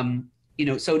 so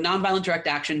nonviolent direct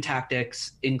action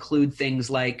tactics include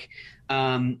things like,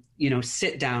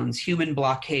 sit downs, human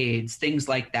blockades, things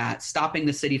like that, stopping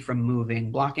the city from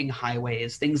moving, blocking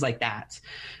highways, things like that.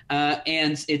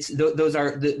 And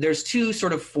there's two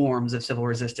sort of forms of civil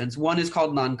resistance. One is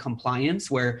called noncompliance,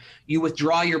 where you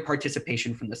withdraw your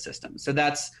participation from the system. So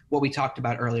that's what we talked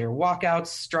about earlier: walkouts,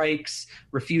 strikes,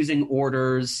 refusing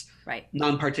orders, right,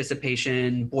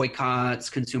 non-participation, boycotts,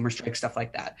 consumer strikes, stuff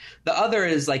like that. The other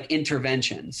is like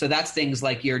intervention. So that's things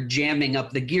like you're jamming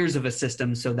up the gears of a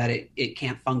system so that it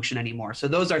can't function anymore. So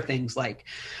those are things like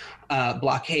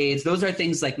blockades. Those are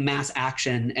things like mass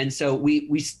action. And so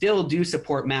we still do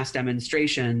support mass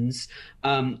demonstrations,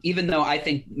 even though I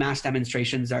think mass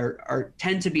demonstrations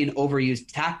tend to be an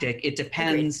overused tactic. It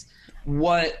depends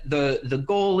what the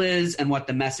goal is and what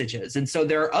the message is. And so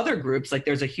there are other groups, like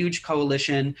there's a huge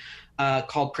coalition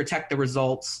called Protect the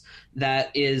Results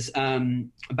that is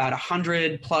about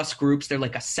 100 plus groups. They're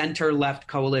like a center left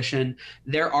coalition.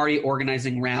 They're already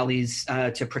organizing rallies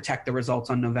to protect the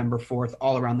results on November 4th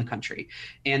all around the country.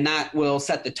 And that will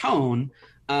set the tone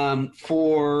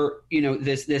for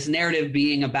this narrative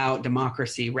being about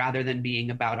democracy rather than being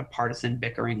about a partisan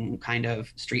bickering kind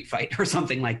of street fight or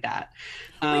something like that.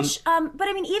 But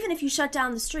I mean, even if you shut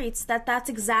down the streets, that's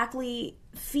exactly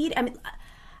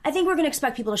I think we're going to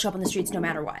expect people to show up on the streets no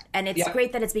matter what. And it's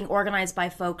great that it's being organized by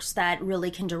folks that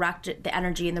really can direct the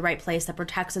energy in the right place that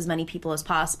protects as many people as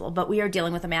possible. But we are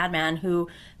dealing with a madman who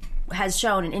has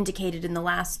shown and indicated in the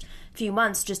last few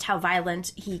months just how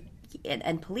violent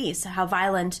and police, how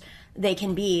violent they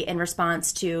can be in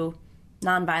response to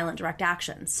nonviolent direct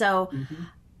action. So,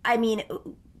 I mean,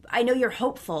 I know you're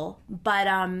hopeful, but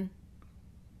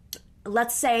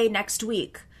let's say next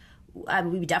week,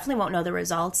 we definitely won't know the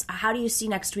results. How do you see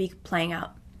next week playing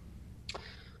out?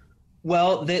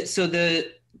 Well, on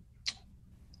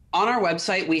our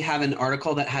website, we have an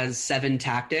article that has 7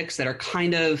 tactics that are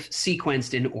kind of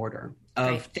sequenced in order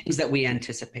of things that we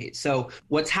anticipate. So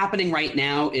what's happening right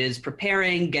now is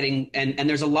preparing, and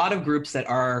there's a lot of groups that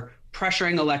are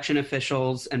pressuring election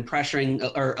officials and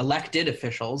or elected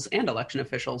officials and election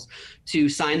officials to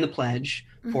sign the pledge,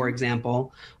 for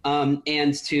example,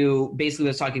 and to basically what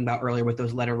I was talking about earlier with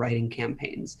those letter writing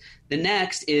campaigns. The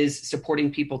next is supporting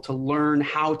people to learn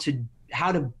how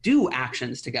to do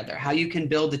actions together, how you can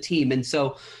build a team. And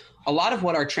so a lot of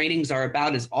what our trainings are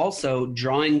about is also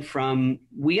drawing from,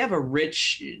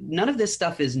 none of this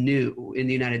stuff is new in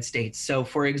the United States. So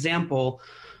for example,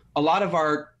 a lot of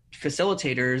our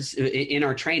facilitators in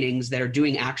our trainings that are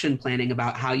doing action planning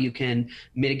about how you can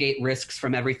mitigate risks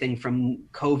from everything from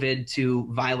COVID to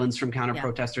violence from counter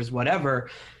protesters,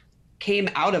 whatever, came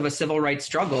out of a civil rights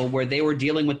struggle where they were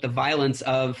dealing with the violence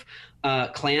of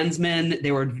Klansmen,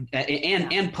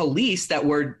 and police that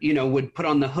would put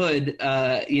on the hood,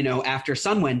 after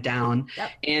sun went down.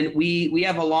 Yep. And we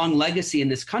have a long legacy in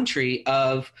this country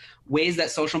of ways that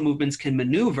social movements can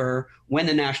maneuver when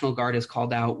the National Guard is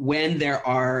called out, when there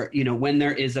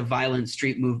is a violent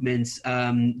street movement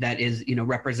that is,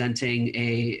 representing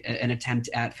an attempt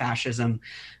at fascism.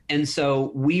 And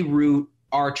so we root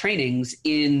our trainings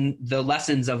in the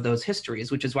lessons of those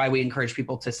histories, which is why we encourage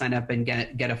people to sign up and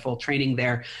get a full training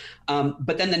there.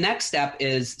 But then the next step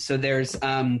is, so there's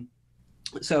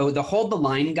so the Hold the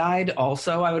Line guide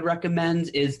also I would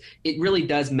recommend it really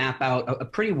does map out a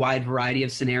pretty wide variety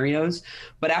of scenarios.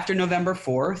 But after November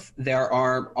 4th, there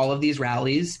are all of these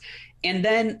rallies. And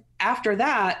then after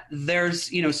that, there's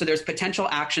potential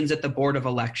actions at the Board of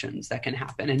Elections that can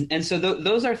happen. And so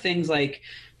those are things like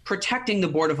protecting the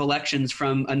Board of Elections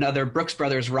from another Brooks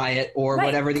Brothers riot or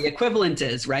whatever the equivalent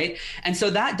is, right? And so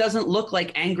that doesn't look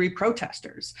like angry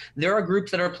protesters. There are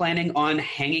groups that are planning on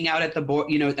hanging out at the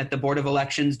board, at the Board of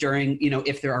Elections during,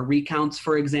 if there are recounts,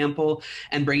 for example,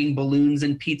 and bringing balloons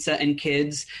and pizza and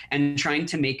kids and trying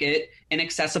to make it an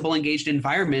accessible, engaged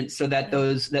environment so that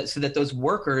those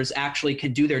workers actually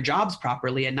can do their jobs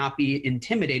properly and not be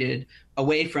intimidated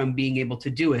away from being able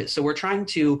to do it. So we're trying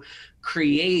to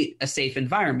create a safe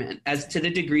environment as to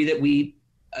the degree that we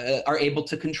are able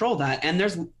to control that. And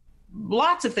there's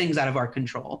lots of things out of our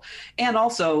control. And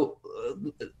also,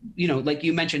 like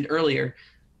you mentioned earlier,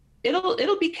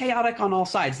 it'll be chaotic on all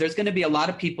sides. There's going to be a lot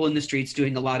of people in the streets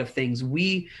doing a lot of things.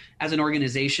 We, as an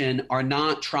organization, are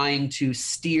not trying to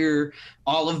steer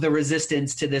all of the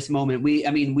resistance to this moment. We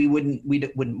wouldn't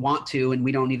want to, and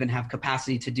we don't even have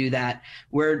capacity to do that.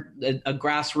 We're a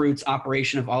grassroots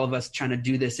operation of all of us trying to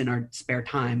do this in our spare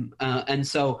time.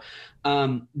 But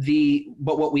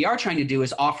what we are trying to do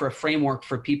is offer a framework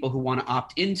for people who want to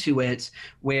opt into it,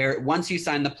 where once you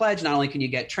sign the pledge, not only can you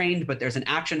get trained, but there's an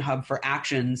action hub for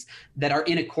actions that are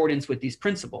in accordance with these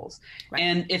principles. Right.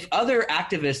 And if other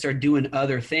activists are doing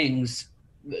other things,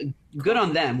 good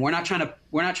on them. We're not trying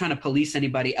to police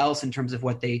anybody else in terms of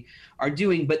what they are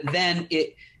doing. But then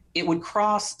it would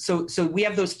cross. So we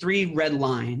have those 3 red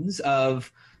lines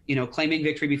of, claiming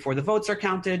victory before the votes are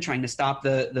counted, trying to stop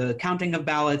the counting of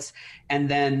ballots, and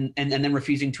then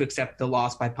refusing to accept the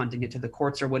loss by punting it to the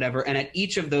courts or whatever. And at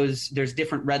each of those, there's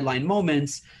different red line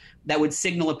moments that would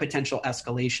signal a potential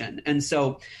escalation. And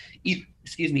so,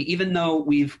 even though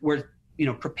we're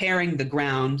preparing the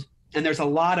ground, and there's a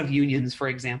lot of unions, for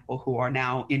example, who are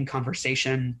now in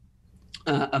conversation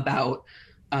about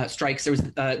strikes. There was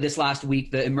this last week,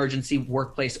 the Emergency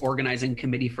Workplace Organizing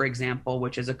Committee, for example,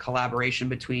 which is a collaboration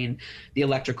between the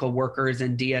electrical workers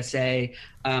and DSA,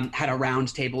 had a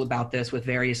roundtable about this with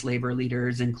various labor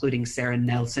leaders, including Sarah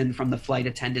Nelson from the Flight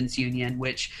Attendants Union,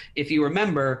 which, if you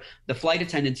remember, the Flight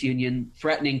Attendants Union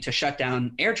threatening to shut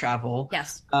down air travel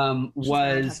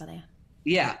was...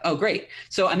 Yeah. Oh, great.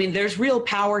 So, there's real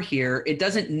power here. It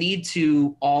doesn't need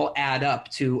to all add up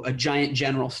to a giant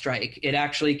general strike. It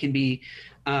actually can be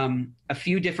a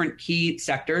few different key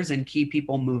sectors and key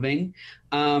people moving.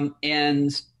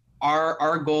 And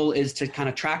our goal is to kind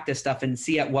of track this stuff and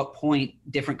see at what point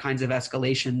different kinds of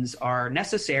escalations are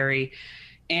necessary.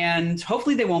 And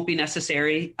hopefully they won't be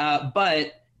necessary.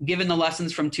 But given the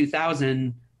lessons from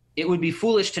 2000, it would be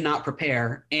foolish to not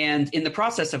prepare. And in the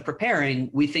process of preparing,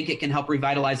 we think it can help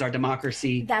revitalize our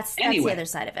democracy. That's the other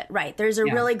side of it. Right. There's a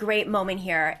really great moment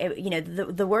here.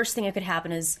 The worst thing that could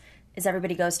happen is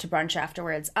everybody goes to brunch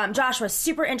afterwards. Joshua,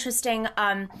 super interesting.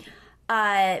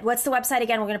 What's the website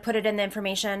again? We're going to put it in the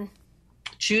information.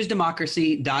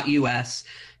 ChooseDemocracy.us.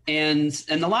 And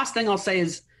the last thing I'll say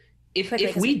is,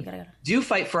 if we do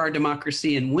fight for our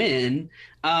democracy and win,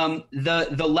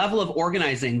 the level of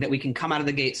organizing that we can come out of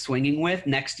the gate swinging with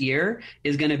next year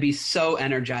is going to be so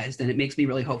energized. And it makes me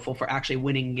really hopeful for actually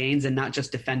winning gains and not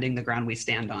just defending the ground we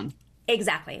stand on.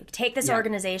 Exactly. Take this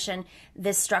organization,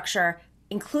 this structure,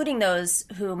 including those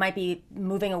who might be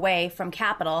moving away from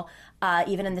capital,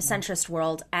 even in the centrist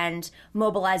world, and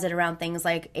mobilize it around things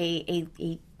like a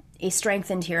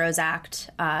strengthened HEROES Act,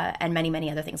 and many, many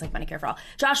other things like Medicare for All.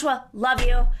 Joshua, love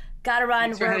you. Gotta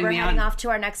run. We're heading off to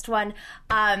our next one.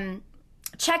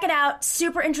 Check it out.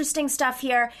 Super interesting stuff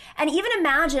here. And even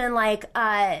imagine, what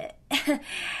I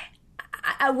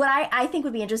think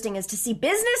would be interesting is to see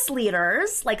business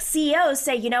leaders, like CEOs,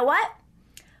 say, you know what?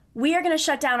 We are going to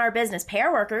shut down our business, pay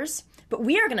our workers, but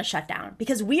we are going to shut down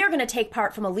because we are going to take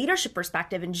part from a leadership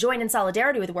perspective and join in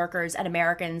solidarity with workers and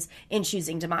Americans in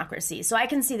choosing democracy. So I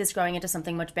can see this growing into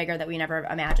something much bigger that we never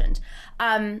imagined.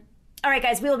 All right,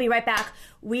 guys, we will be right back.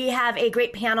 We have a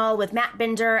great panel with Matt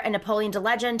Binder and Napoleon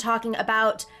DeLegend talking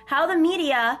about how the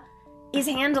media is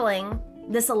handling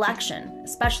this election,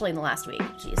 especially in the last week.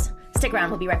 Jeez. Stick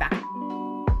around. We'll be right back.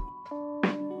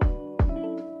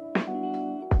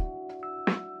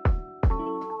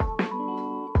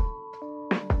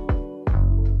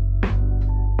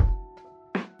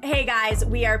 Hey guys,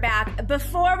 we are back.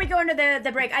 Before we go into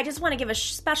the break, I just want to give a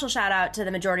special shout out to the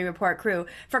Majority Report crew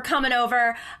for coming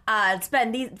over.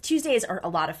 These Tuesdays are a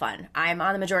lot of fun. I'm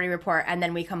on the Majority Report, and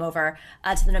then we come over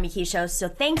to the Nomi Key Show. So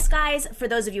thanks, guys, for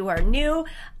those of you who are new.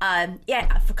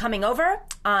 For coming over.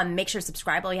 Make sure to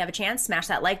subscribe while you have a chance. Smash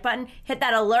that like button. Hit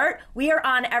that alert. We are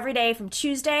on every day from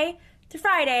Tuesday to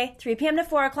Friday, 3 p.m. to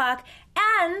 4 o'clock.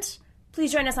 And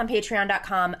please join us on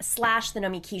patreon.com/The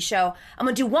Nomi Key Show. I'm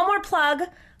going to do one more plug.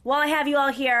 While I have you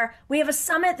all here, we have a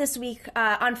summit this week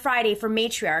on Friday for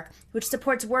Matriarch, which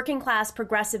supports working class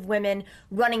progressive women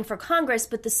running for Congress.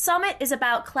 But the summit is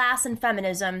about class and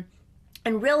feminism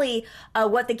and really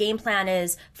what the game plan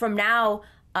is from now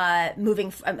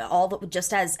moving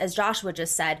just as Joshua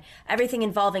just said, everything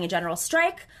involving a general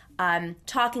strike,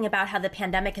 talking about how the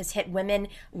pandemic has hit women,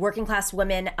 working class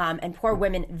women, and poor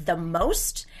women the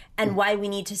most, and why we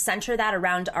need to center that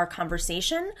around our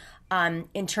conversation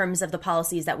in terms of the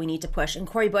policies that we need to push. And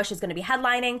Cori Bush is going to be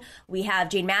headlining. We have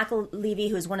Jane McAlevey,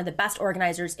 who is one of the best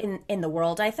organizers in the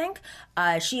world, I think.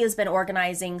 She has been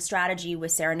organizing strategy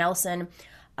with Sarah Nelson.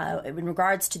 In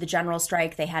regards to the general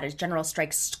strike, they had a general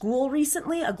strike school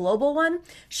recently, a global one.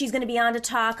 She's going to be on to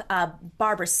talk.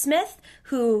 Barbara Smith,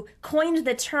 who coined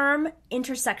the term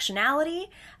intersectionality.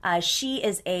 She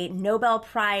is a Nobel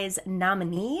Prize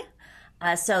nominee.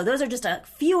 So those are just a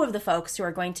few of the folks who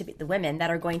are going to be the women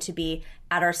that are going to be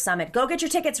at our summit. Go get your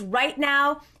tickets right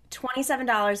now.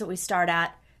 $27 that we start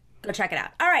at. Go check it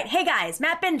out. All right. Hey, guys.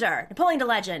 Matt Binder, Napoleon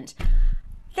DeLegend.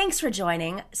 Thanks for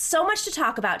joining. So much to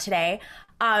talk about today.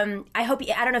 I hope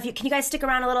I don't know if can you guys stick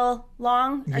around a little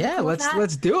long? Yeah, let's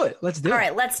do it. Let's do it. All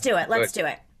right, let's do it. Let's do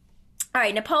it. All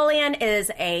right, Napoleon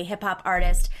is a hip-hop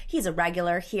artist. He's a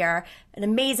regular here, an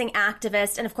amazing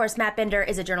activist. And, of course, Matt Binder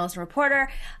is a journalist and reporter.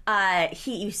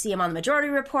 You see him on the Majority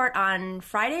Report on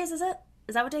Fridays, is it?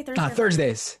 Is that what day?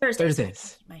 Thursdays.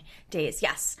 Thursdays. My days,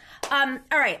 yes. All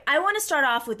right, I want to start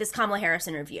off with this Kamala Harris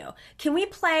interview. Can we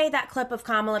play that clip of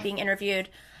Kamala being interviewed?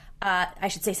 I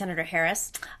should say Senator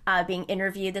Harris being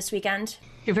interviewed this weekend.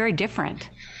 You're very different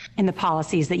in the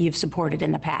policies that you've supported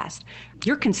in the past.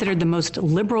 You're considered the most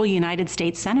liberal United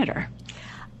States senator.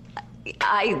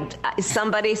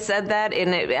 Somebody said that,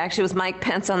 and it actually was Mike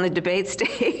Pence on the debate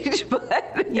stage.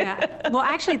 But yeah, well,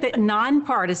 actually, the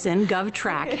nonpartisan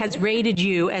GovTrack has rated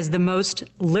you as the most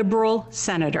liberal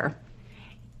senator.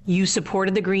 You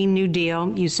supported the Green New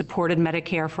Deal. You supported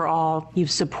Medicare for all.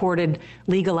 You've supported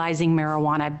legalizing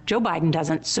marijuana. Joe Biden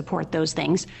doesn't support those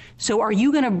things. So are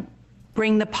you going to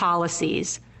bring the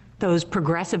policies, those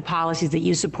progressive policies that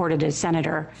you supported as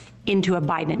senator, into a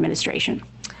Biden administration?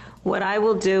 what I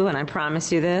will do, and I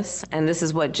promise you this, and this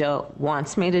is what Joe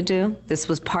wants me to do, this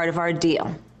was part of our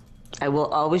deal. I will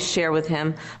always share with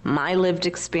him my lived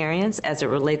experience as it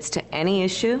relates to any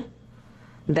issue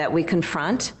that we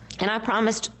confront. And I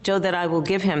promised Joe that I will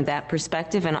give him that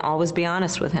perspective and always be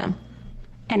honest with him.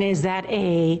 And is that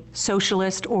a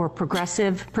socialist or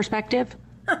progressive perspective?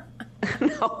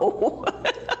 No.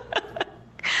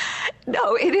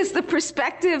 No, it is the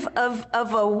perspective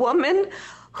of a woman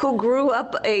who grew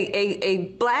up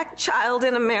a black child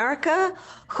in America,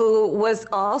 who was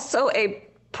also a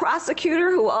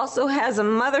prosecutor, who also has a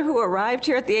mother who arrived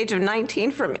here at the age of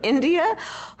 19 from India,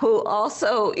 who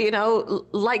also, you know,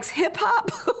 likes hip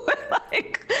hop.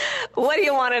 Like, what do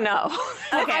you want to know?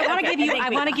 Okay, I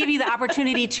want to give you the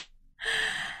opportunity to.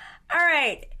 All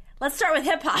right, let's start with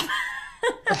hip hop.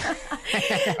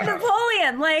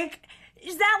 Napoleon, like,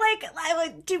 is that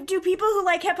like do people who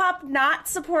like hip hop not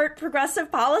support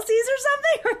progressive policies or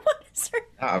something? Or what is there?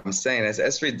 No, I'm saying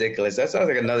that's ridiculous. That sounds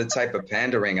like another type of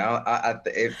pandering.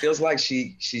 It feels like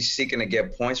she's seeking to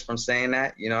get points from saying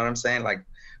that. You know what I'm saying? Like,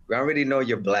 we already know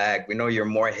you're black. We know you're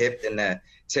more hip than the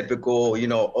typical, you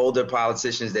know, older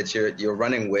politicians that you're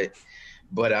running with.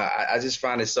 But I just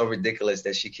find it so ridiculous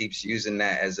that she keeps using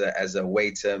that as a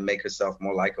way to make herself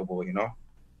more likable, you know?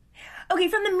 Okay,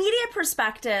 from the media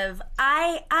perspective,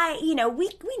 I you know, we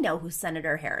know who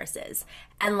Senator Harris is.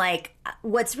 And like,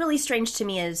 what's really strange to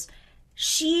me is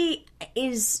she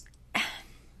is,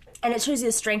 and it shows you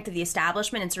the strength of the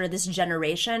establishment and sort of this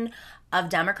generation of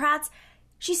Democrats.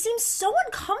 She seems so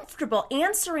uncomfortable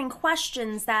answering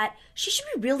questions that she should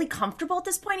be really comfortable at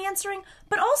this point answering.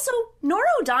 But also, Norah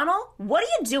O'Donnell, what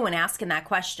are you doing asking that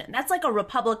question? That's like a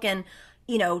Republican,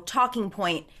 you know, talking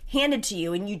point handed to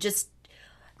you, and you just,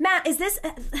 Matt, is this?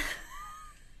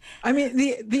 I mean,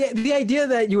 the idea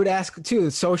that you would ask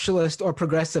too, socialist or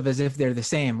progressive, as if they're the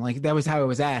same, like that was how it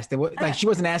was asked. Like, she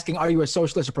wasn't asking, "Are you a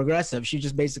socialist or progressive?" She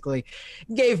just basically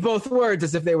gave both words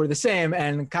as if they were the same.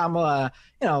 And Kamala,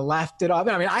 you know, laughed it off.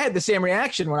 I mean, I had the same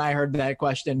reaction when I heard that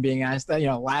question being asked, you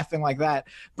know, laughing like that,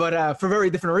 but for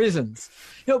very different reasons.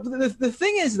 You know, the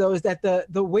thing is though, is that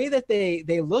the way that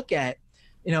they look at,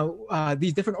 you know,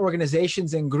 these different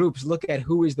organizations and groups look at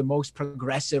who is the most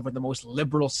progressive or the most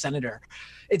liberal senator.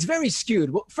 It's very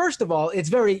skewed. Well, first of all, it's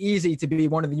very easy to be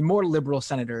one of the more liberal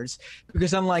senators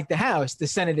because unlike the House, the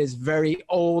Senate is very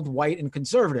old, white, and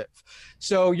conservative.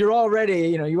 So you're already,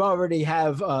 you know, you already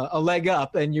have a leg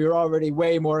up and you're already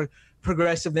way more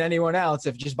progressive than anyone else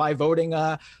if just by voting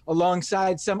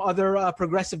alongside some other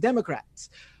progressive Democrats.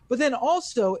 But then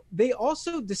also, they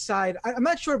also decide, I'm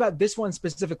not sure about this one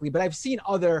specifically, but I've seen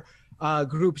other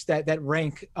groups that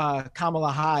rank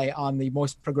Kamala high on the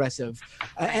most progressive.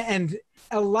 And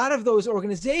a lot of those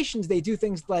organizations, they do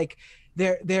things like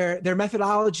their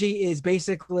methodology is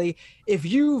basically, if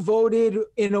you voted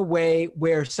in a way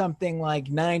where something like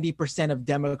 90% of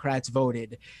Democrats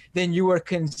voted, then you are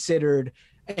considered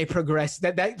a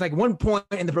progressive, that like 1 point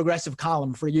in the progressive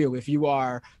column for you if you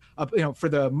are you know, for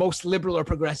the most liberal or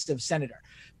progressive senator.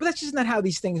 But that's just not how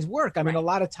these things work. I mean, a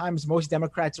lot of times most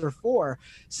Democrats are for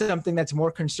something that's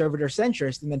more conservative or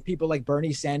centrist, and then people like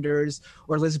Bernie Sanders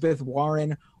or Elizabeth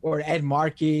Warren or Ed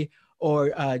Markey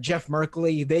or Jeff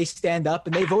Merkley, they stand up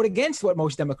and they vote against what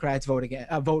most Democrats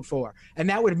vote for. And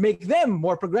that would make them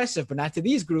more progressive, but not to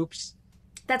these groups.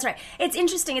 That's right. It's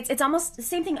interesting. It's almost the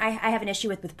same thing I have an issue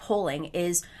with polling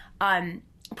is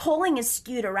polling is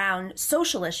skewed around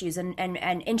social issues and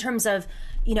in terms of,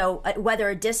 you know, whether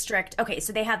a district, okay,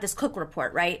 so they have this Cook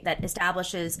report, right, that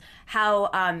establishes how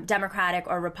Democratic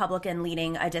or Republican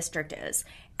leading a district is.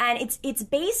 And it's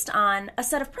based on a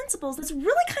set of principles that's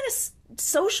really kind of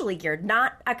socially geared,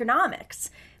 not economics.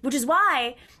 which is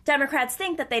why Democrats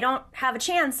think that they don't have a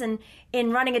chance in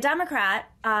running a Democrat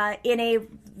in a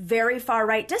very far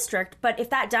right district. But if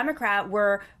that Democrat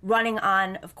were running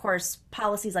on, of course,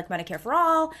 policies like Medicare for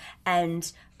all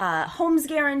and homes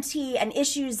guarantee and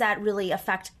issues that really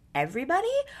affect everybody,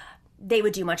 they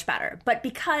would do much better. But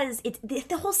because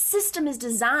the whole system is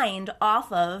designed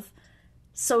off of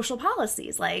social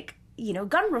policies like, you know,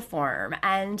 gun reform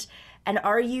and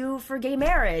are you for gay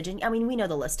marriage? And I mean, we know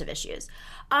the list of issues.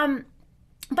 But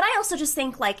I also just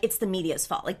think like it's the media's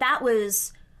fault. Like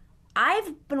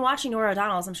I've been watching Norah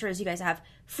O'Donnell, as I'm sure as you guys have,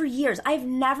 for years. I've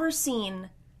never seen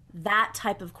that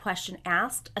type of question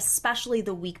asked, especially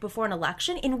the week before an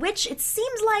election, in which it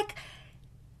seems like,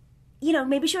 you know,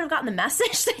 maybe she would have gotten the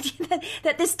message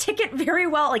that this ticket very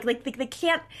well, like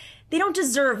they don't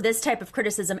deserve this type of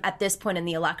criticism at this point in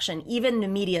the election. Even the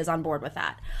media is on board with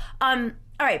that.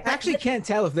 All right. I actually can't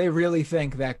tell if they really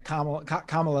think that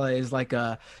Kamala is like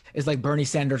Bernie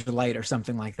Sanders light or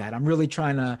something like that. I'm really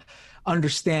trying to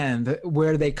understand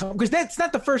where they come, because that's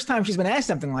not the first time she's been asked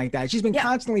something like that. She's been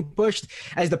constantly pushed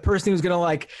as the person who's going to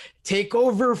like take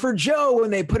over for Joe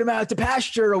when they put him out to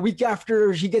pasture a week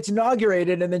after he gets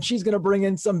inaugurated, and then she's going to bring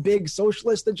in some big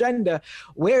socialist agenda.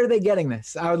 Where are they getting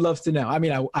this? I would love to know. I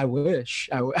mean, I wish.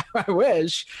 I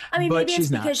wish. I mean, but maybe it's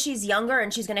because not. she's younger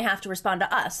and she's going to have to respond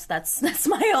to us. That's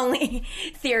my only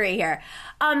theory here.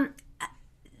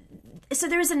 So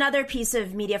there's another piece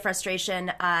of media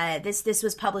frustration. This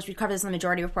was published. We covered this in the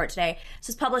Majority Report today. This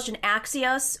was published in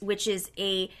Axios, which is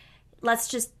let's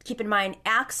just keep in mind,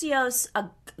 Axios,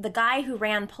 the guy who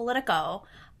ran Politico,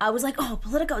 was like, oh,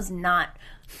 Politico is not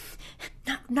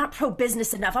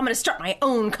pro-business enough. I'm going to start my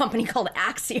own company called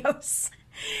Axios.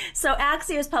 So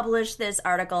Axios published this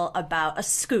article about a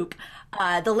scoop.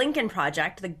 The Lincoln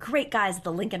Project, the great guys at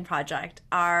the Lincoln Project,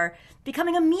 are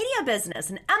becoming a media business,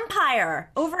 an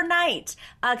empire overnight.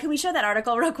 Can we show that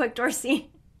article real quick, Dorsey?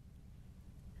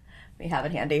 We have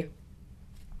it handy.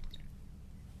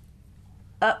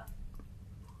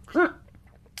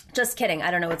 Just kidding.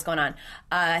 I don't know what's going on.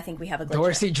 I think we have a glitch.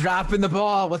 Dorsey dropping the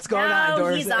ball. What's going on,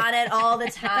 Dorsey? He's on it all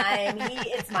the time.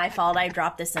 It's my fault. I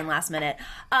dropped this in last minute.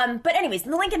 But anyways,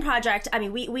 the Lincoln Project, I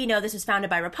mean, we know this was founded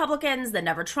by Republicans, the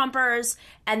Never Trumpers,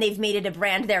 and they've made it a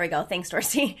brand. There we go. Thanks,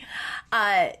 Dorsey.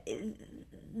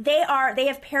 They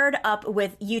have paired up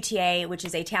with UTA, which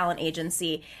is a talent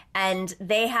agency, and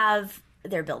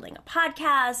they're building a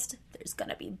podcast. There's going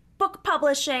to be book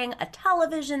publishing, a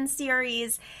television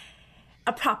series,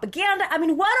 a propaganda. I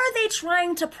mean, what are they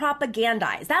trying to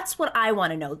propagandize? That's what I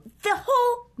want to know. The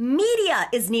whole media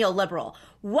is neoliberal.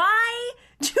 Why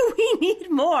do we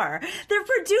need more? They're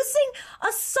producing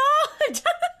a song.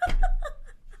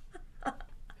 Well,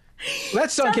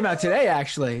 that song came out today,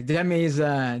 actually. Demi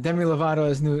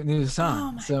Lovato's new song.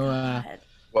 Oh my God.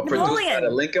 What, produced by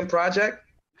the Lincoln Project?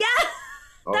 Yeah,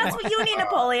 that's what you need,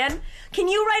 Napoleon. Can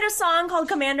you write a song called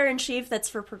Commander in Chief that's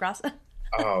for progressive?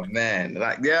 Oh man,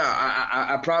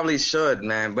 I probably should,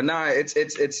 man. But nah, it's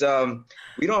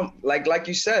we don't like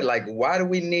you said, like why do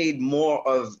we need more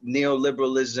of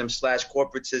neoliberalism /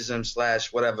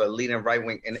 corporatism / whatever leading right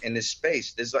wing in this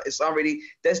space?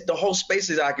 The whole space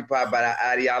is occupied by that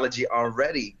ideology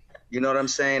already. You know what I'm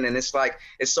saying? And it's like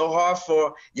it's so hard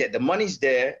for the money's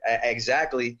there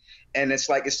exactly, and it's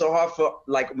like it's so hard for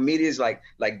like media's like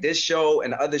this show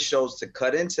and other shows to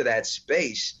cut into that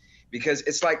space, because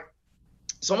it's like.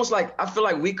 It's almost like I feel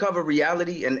like we cover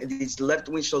reality, and these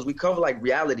left-wing shows, we cover like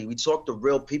reality. We talk to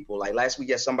real people. Like last week,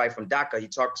 you had somebody from DACA. You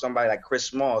talk to somebody like Chris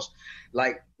Smalls.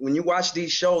 Like when you watch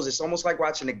these shows, it's almost like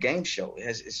watching a game show. It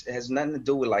has nothing to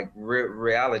do with like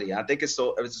reality. I think it's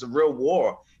a real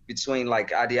war between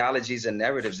like ideologies and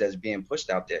narratives that's being pushed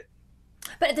out there.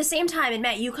 But at the same time, and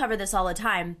Matt, you cover this all the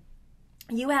time,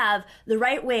 you have the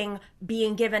right wing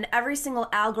being given every single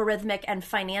algorithmic and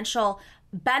financial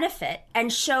benefit,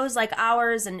 and shows like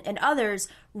ours and others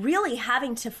really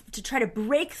having to try to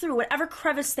break through whatever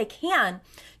crevice they can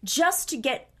just to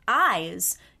get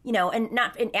eyes, you know, and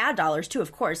not in ad dollars too,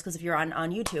 of course, because if you're on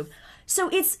YouTube. So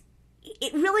it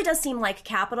really does seem like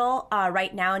capital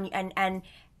right now and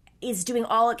is doing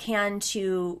all it can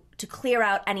to clear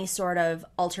out any sort of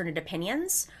alternate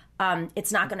opinions.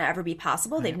 It's not going to ever be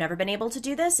possible. They've never been able to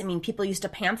do this. I mean, people used to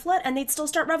pamphlet and they'd still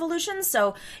start revolutions.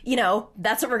 So, you know,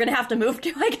 that's what we're going to have to move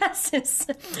to, I guess, is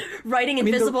writing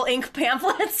invisible ink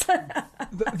pamphlets.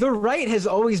 The right has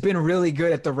always been really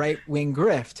good at the right-wing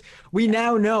grift. We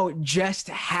now know just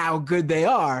how good they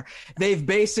are. They've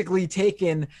basically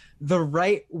taken the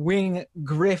right-wing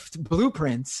grift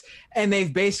blueprints and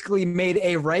they've basically made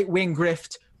a right-wing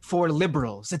grift for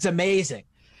liberals. It's amazing.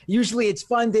 Usually it's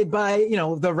funded by,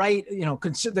 the right,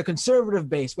 the conservative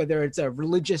base, whether it's a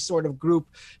religious sort of group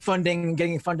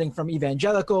getting funding from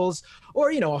evangelicals,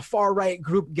 or, a far right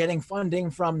group getting funding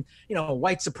from,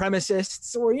 white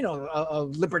supremacists, or, a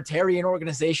libertarian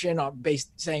organization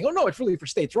based saying, oh, no, it's really for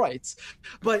states' rights.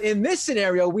 But in this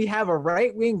scenario, we have a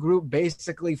right-wing group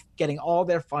basically getting all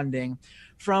their funding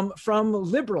from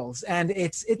liberals. And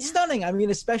it's stunning. I mean,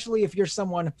 especially if you're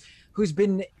someone who's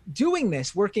been doing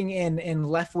this, working in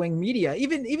left-wing media,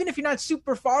 even if you're not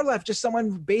super far left, just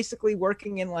someone basically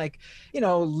working in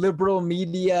liberal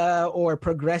media or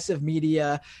progressive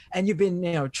media, and you've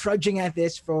been trudging at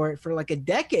this for like a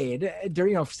decade,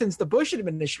 since the Bush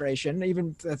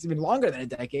administration, that's even longer than a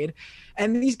decade,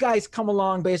 and these guys come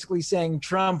along basically saying,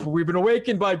 Trump, we've been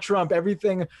awakened by Trump,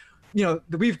 everything.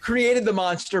 We've created the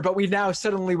monster, but we now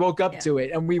suddenly woke up to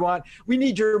it, and we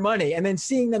need your money. And then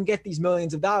seeing them get these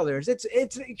millions of dollars, it's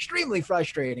extremely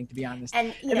frustrating, to be honest.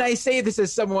 And I say this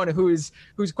as someone who's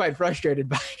quite frustrated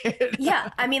by it.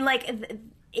 Yeah, I mean,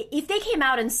 if they came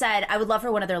out and said, I would love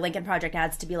for one of their Lincoln Project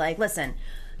ads to be like, listen,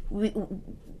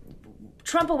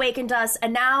 Trump awakened us,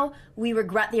 and now we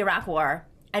regret the Iraq War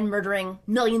and murdering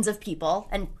millions of people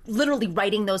and literally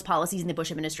writing those policies in the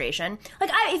Bush administration.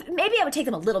 Maybe I would take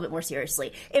them a little bit more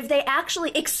seriously if they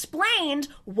actually explained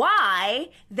why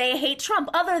they hate Trump,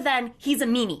 other than he's a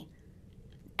meanie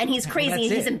and he's crazy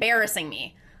and he's embarrassing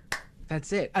me.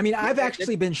 That's it. I mean, I've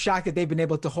actually been shocked that they've been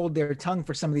able to hold their tongue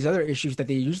for some of these other issues that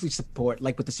they usually support,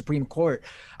 like with the Supreme Court.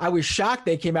 I was shocked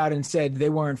they came out and said they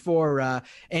weren't for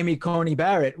Amy Coney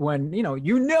Barrett when,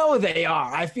 they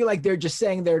are. I feel like they're just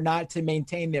saying they're not to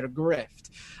maintain their grift.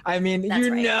 I mean,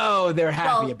 right. They're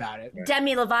happy about it.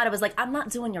 Demi Lovato was like, I'm not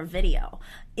doing your video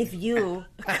if you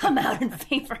come out in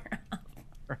favor of.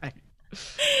 Right.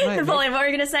 Napoleon, what were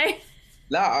you going to say?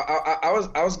 No,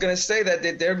 I was gonna say that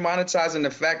they're monetizing the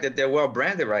fact that they're well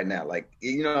branded right now. I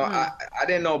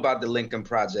didn't know about the Lincoln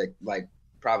Project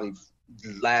probably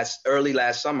early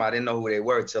last summer. I didn't know who they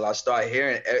were till I started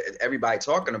hearing everybody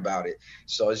talking about it.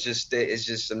 So it's just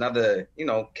another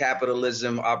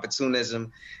capitalism,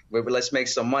 opportunism. Where let's make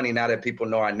some money now that people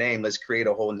know our name. Let's create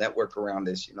a whole network around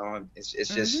this.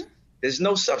 It's just there's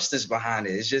no substance behind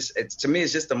it. To me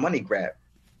it's just a money grab.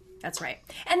 That's right.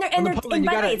 And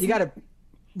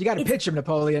you got to pitch him,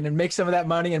 Napoleon, and make some of that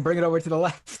money and bring it over to the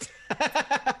left.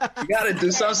 You got to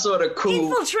do some sort of coup.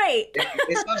 Infiltrate.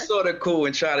 It's some sort of coup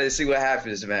and try to see what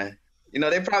happens, man.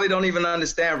 They probably don't even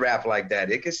understand rap like that.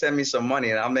 They can send me some money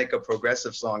and I'll make a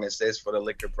progressive song that says for the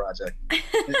Liquor Project.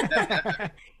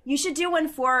 You should do one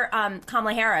for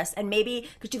Kamala Harris, and maybe,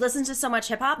 because she listens to so much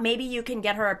hip hop, maybe you can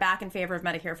get her back in favor of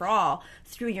Medicare for all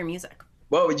through your music.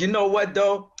 Well, you know what,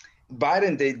 though?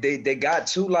 Biden, they got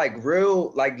two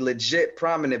real legit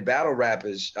prominent battle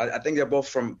rappers. I think they're both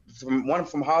from one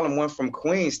from Harlem, one from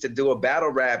Queens, to do a battle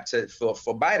rap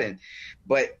for Biden,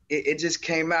 but it just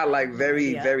came out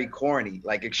very corny,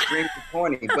 extremely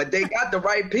corny. But they got the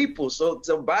right people, so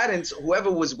Biden's whoever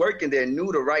was working there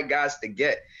knew the right guys to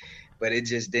get, but it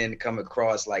just didn't come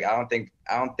across I don't think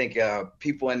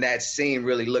people in that scene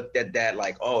really looked at that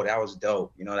oh, that was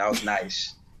dope, that was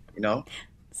nice,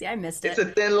 See, I missed it. It's a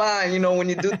thin line, when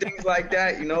you do things like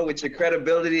that, with your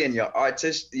credibility and your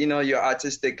artistic,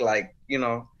 it's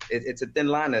a thin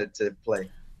line to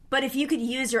play. But if you could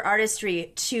use your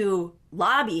artistry to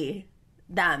lobby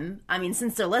them, I mean,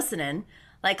 since they're listening,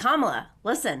 Kamala,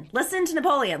 listen to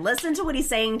Napoleon, listen to what he's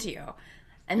saying to you.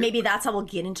 And maybe that's how we'll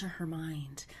get into her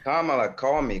mind. Kamala,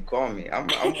 call me. I'm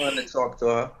willing to talk to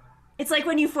her. It's like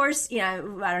when you force, I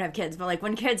don't have kids, but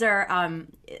when kids are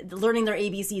learning their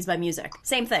ABCs by music.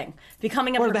 Same thing.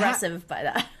 Becoming a progressive by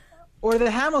that. Or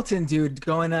the Hamilton dude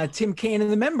going Tim Kaine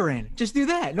in the membrane. Just do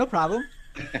that. No problem.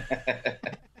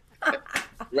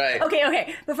 Right.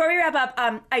 Okay. Before we wrap up,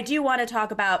 I do want to talk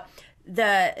about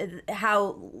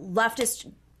how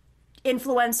leftist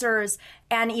influencers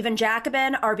and even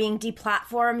Jacobin are being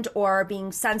deplatformed or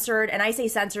being censored. And I say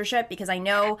censorship because I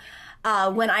know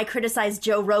when I criticize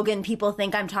Joe Rogan, people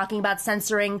think I'm talking about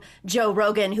censoring Joe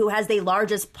Rogan, who has the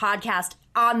largest podcast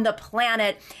on the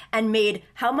planet and made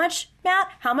how much,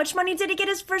 Matt? How much money did he get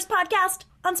his first podcast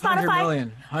on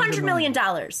Spotify? $100 million.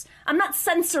 I'm not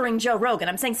censoring Joe Rogan.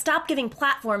 I'm saying stop giving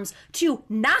platforms to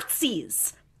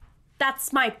Nazis.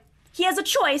 He has a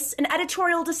choice, an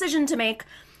editorial decision to make,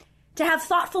 to have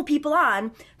thoughtful people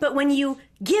on, but when you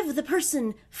give the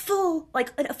person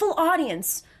a full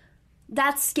audience,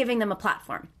 that's giving them a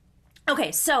platform.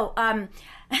 Okay, so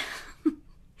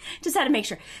just had to make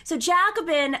sure. So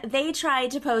Jacobin, they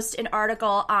tried to post an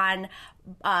article on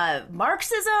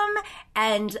Marxism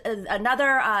and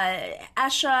another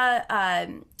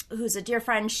Esha who's a dear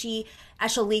friend,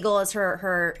 Eshel Legal is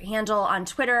her handle on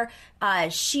Twitter. Her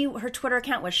Twitter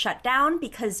account was shut down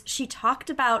because she talked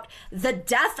about the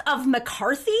death of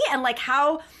McCarthy and like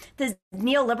how the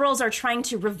neoliberals are trying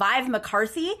to revive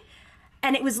McCarthy.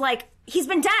 And it was like, he's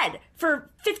been dead for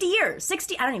 50 years,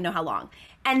 60, I don't even know how long.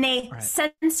 And they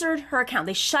censored her account.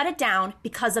 They shut it down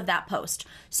because of that post.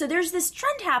 So there's this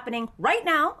trend happening right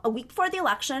now, a week before the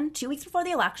election, 2 weeks before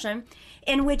the election,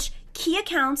 in which key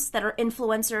accounts that are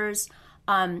influencers,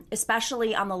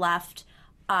 especially on the left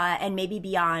and maybe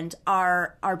beyond,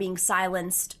 are being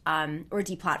silenced or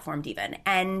deplatformed even.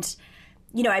 And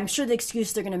you know, I'm sure the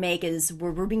excuse they're going to make is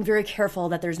we're being very careful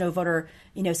that there's no voter,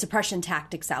 suppression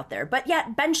tactics out there. But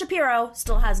yet Ben Shapiro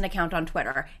still has an account on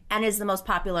Twitter and is the most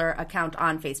popular account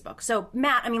on Facebook. So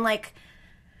Matt, I mean, like,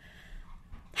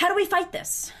 how do we fight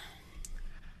this?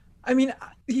 I mean,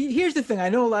 here's the thing. I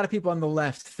know a lot of people on the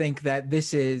left think that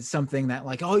this is something that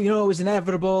like, oh, it was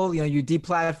inevitable. You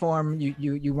deplatform,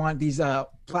 you want these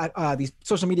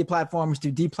social media platforms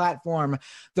to deplatform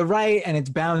the right, and it's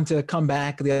bound to come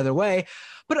back the other way.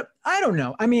 But I don't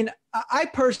know. I mean, I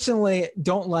personally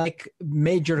don't like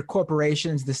major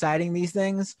corporations deciding these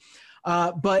things.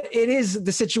 But it is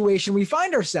the situation we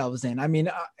find ourselves in. I mean,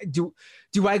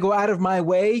 do I go out of my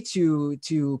way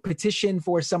to petition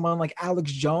for someone like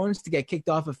Alex Jones to get kicked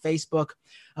off of Facebook,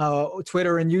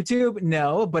 Twitter, and YouTube?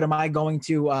 No. But am I going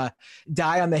to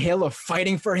die on the hill of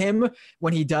fighting for him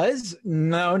when he does?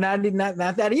 No, not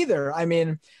that either. I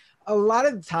mean, a lot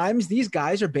of times these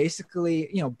guys are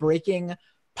basically, breaking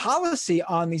policy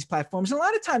on these platforms. And a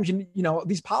lot of times,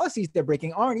 these policies they're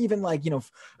breaking aren't even like,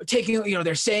 taking,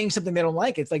 they're saying something they don't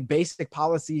like. It's like basic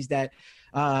policies that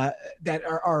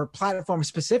are platform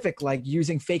specific, like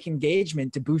using fake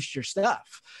engagement to boost your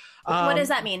stuff. What does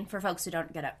that mean for folks who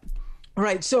don't get it?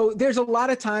 Right. So there's a lot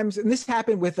of times, and this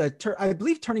happened with I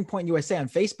believe Turning Point USA on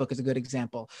Facebook is a good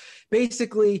example.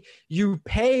 Basically, you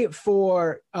pay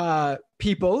for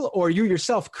people, or you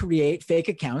yourself create fake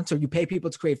accounts, or you pay people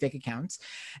to create fake accounts,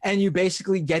 and you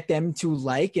basically get them to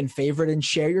like and favorite and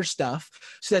share your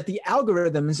stuff so that the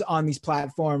algorithms on these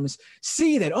platforms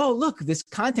see that, oh, look, this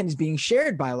content is being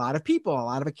shared by a lot of people, a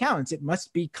lot of accounts. It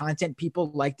must be content people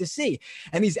like to see.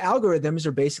 And these algorithms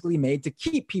are basically made to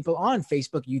keep people on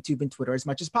Facebook, YouTube, and Twitter as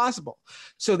much as possible.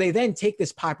 So they then take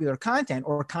this popular content,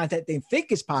 or content they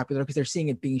think is popular because they're seeing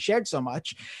it being shared so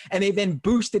much, and they then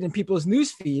boost it in people's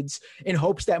news feeds in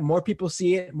hopes that more people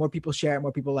see it, more people share it,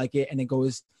 more people like it, and it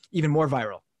goes even more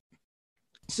viral.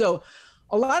 So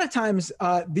a lot of times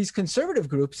these conservative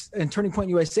groups, and Turning Point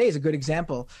USA is a good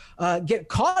example, get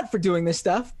caught for doing this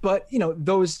stuff, but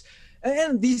these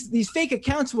fake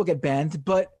accounts will get banned,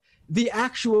 but the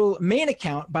actual main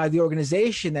account by the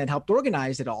organization that helped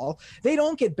organize it all, they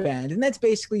don't get banned. And that's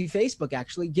basically Facebook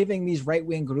actually giving these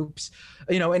right-wing groups,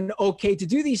 an okay to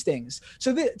do these things.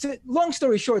 So long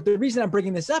story short, the reason I'm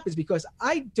bringing this up is because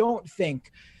I don't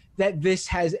think that this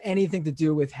has anything to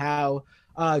do with how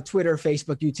Twitter,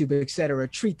 Facebook, YouTube, et cetera,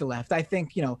 treat the left. I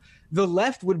think, the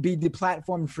left would be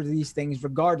deplatformed for these things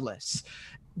regardless.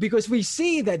 Because we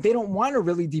see that they don't want to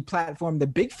really deplatform the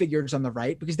big figures on the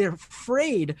right because they're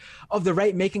afraid of the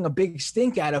right making a big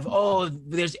stink out of, oh,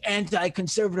 there's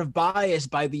anti-conservative bias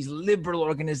by these liberal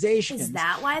organizations. Is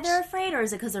that why they're afraid, or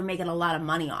is it because they're making a lot of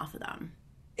money off of them?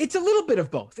 It's a little bit of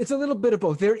both.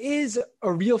 There is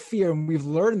a real fear, and we've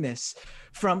learned this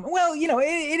from,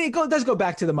 it does go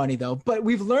back to the money though, but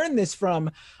we've learned this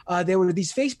from, there were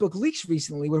these Facebook leaks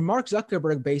recently where Mark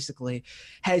Zuckerberg basically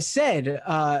has said,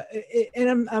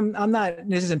 and I'm not,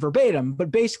 this isn't verbatim,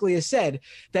 but basically has said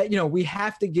that, we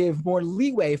have to give more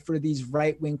leeway for these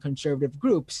right-wing conservative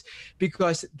groups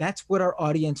because that's what our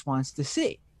audience wants to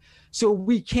see. So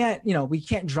we can't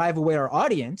drive away our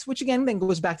audience, which again then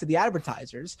goes back to the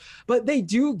advertisers, but they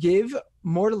do give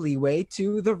more leeway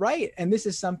to the right. And this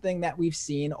is something that we've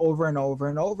seen over and over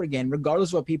and over again,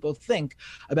 regardless of what people think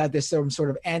about this sort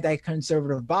of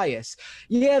anti-conservative bias.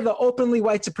 Yeah, the openly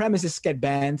white supremacists get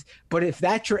banned, but if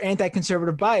that's your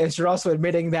anti-conservative bias, you're also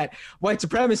admitting that white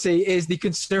supremacy is the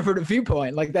conservative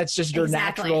viewpoint. Like that's just your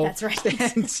natural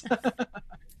stance.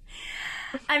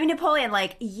 I mean, Napoleon,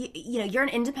 like, you're an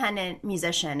independent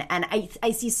musician, and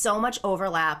I see so much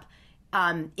overlap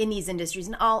in these industries,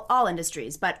 in all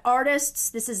industries. But artists,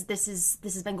 this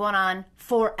has been going on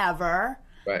forever.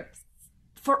 Right.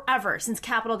 Forever, since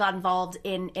Capitol got involved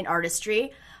in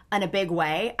artistry in a big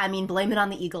way. I mean, blame it on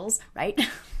the Eagles, right?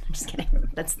 I'm just kidding.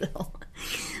 That's the whole...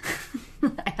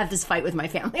 I have this fight with my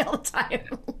family all the time.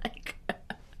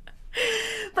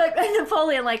 But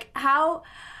Napoleon, like, how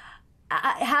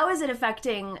is it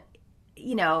affecting,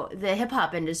 the hip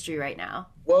hop industry right now?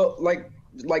 Well, like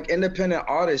like independent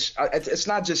artists, it's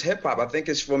not just hip hop. I think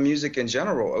it's for music in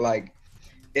general. Like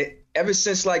ever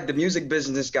since like the music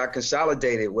business got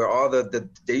consolidated, where all there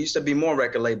used to be more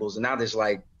record labels, and now there's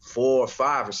like 4 or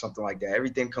 5 or something like that.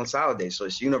 Everything consolidates. So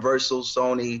it's Universal,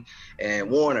 Sony, and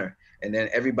Warner, and then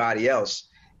everybody else.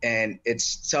 And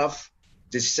it's tough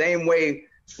the same way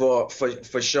for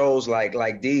shows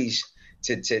like these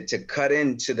to cut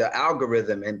into the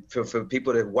algorithm and for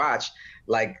people to watch,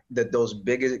 like those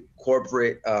bigger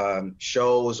corporate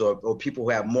shows or people who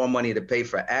have more money to pay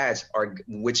for ads,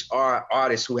 which are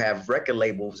artists who have record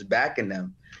labels backing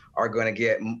them, are going to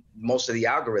get most of the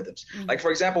algorithms. Mm-hmm. Like, for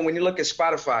example, when you look at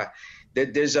Spotify,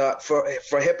 there's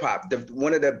for hip hop,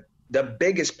 one of the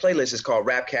biggest playlists is called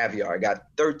Rap Caviar. It got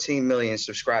 13 million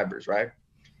subscribers, right?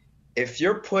 If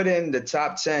you're put in the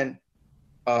top 10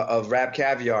 of Rap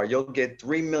Caviar, you'll get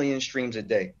 3 million streams a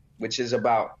day, which is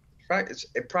about, right?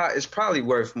 It's probably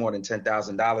worth more than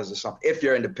 $10,000 or something if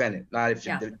you're independent, not if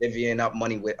you're divvying up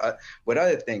money with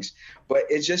other things. But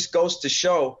it just goes to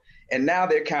show, and now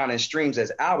they're counting streams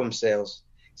as album sales.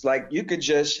 It's like you could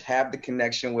just have the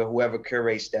connection with whoever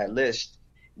curates that list,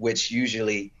 which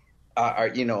usually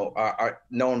are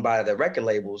known by the record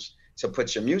labels, to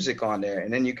put your music on there,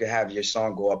 and then you could have your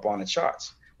song go up on the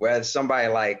charts. Whereas somebody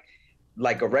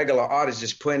like a regular artist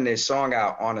just putting their song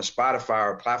out on a Spotify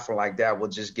or a platform like that will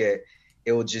just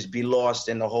be lost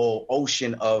in the whole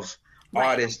ocean of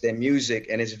artists and music,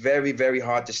 and it's very, very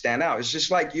hard to stand out. It's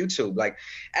just like YouTube. Like,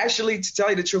 actually, to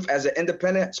tell you the truth, as an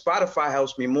independent, Spotify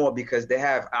helps me more because they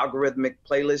have algorithmic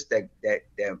playlists that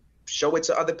show it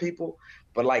to other people.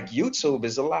 But like YouTube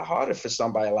is a lot harder for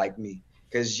somebody like me,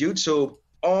 because YouTube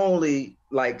only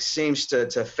seems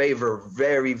to favor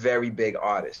very, very big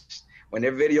artists. When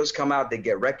their videos come out, they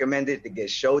get recommended, they get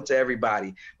showed to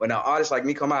everybody. When an artist like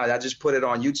me come out, I just put it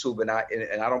on YouTube and I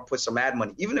don't put some ad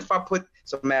money. Even if I put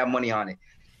some ad money on it,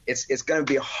 it's going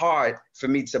to be hard for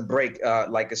me to break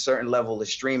like a certain level of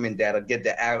streaming that'll get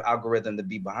the algorithm to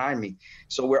be behind me.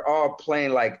 So we're all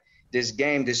playing like this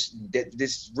game,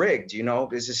 this rigged, you know.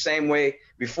 It's the same way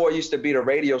before. It used to be the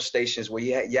radio stations where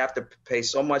you have to pay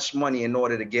so much money in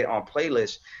order to get on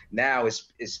playlists. Now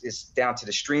it's down to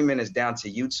the streaming, it's down to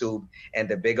YouTube, and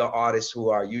the bigger artists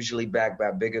who are usually backed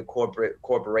by bigger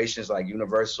corporations like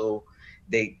Universal,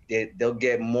 they'll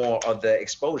get more of the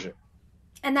exposure.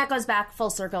 And that goes back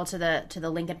full circle to the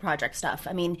Lincoln Project stuff.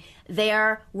 I mean,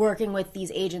 they're working with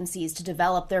these agencies to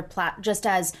develop their just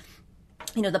as,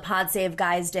 you know, the PodSave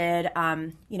guys did,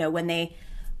 you know, when they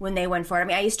went for it. I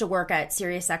mean, I used to work at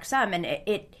SiriusXM, and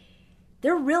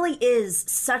there really is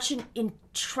such an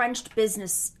entrenched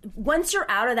business. Once you're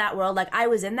out of that world, like I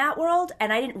was in that world,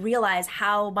 and I didn't realize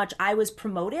how much I was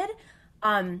promoted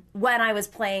when I was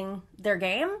playing their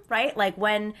game, right? Like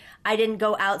when I didn't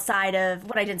go outside of,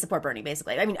 when I didn't support Bernie,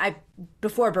 basically. I mean,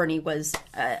 before Bernie was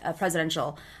a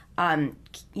presidential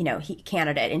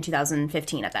candidate in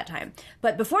 2015 at that time.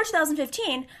 But before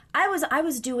 2015, I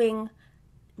was doing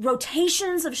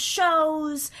rotations of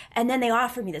shows, and then they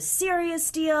offered me the Sirius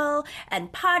deal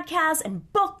and podcasts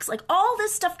and books. Like all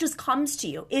this stuff just comes to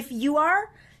you if you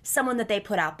are someone that they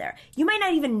put out there. You might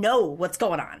not even know what's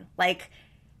going on. Like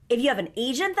if you have an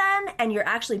agent then and you're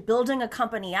actually building a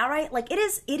company outright, like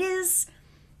it's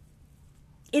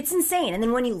insane. And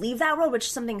then when you leave that world, which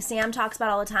is something Sam talks about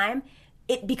all the time,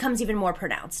 it becomes even more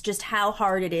pronounced just how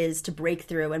hard it is to break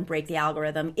through and break the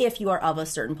algorithm if you are of a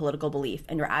certain political belief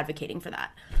and you're advocating for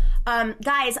that.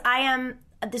 Guys,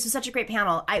 this is such a great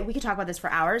panel. We could talk about this for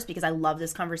hours because I love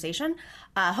this conversation.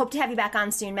 Hope to have you back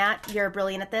on soon, Matt. You're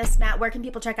brilliant at this. Matt, where can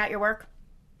people check out your work?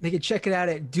 They can check it out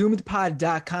at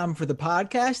doomedpod.com for the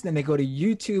podcast. Then they go to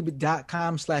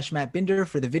youtube.com/Matt Binder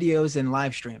for the videos and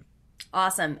live stream.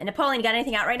 Awesome. And Napoleon, you got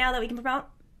anything out right now that we can promote?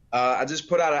 I just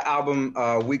put out an album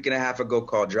a week and a half ago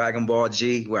called Dragon Ball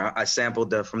G, where I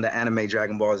sampled from the anime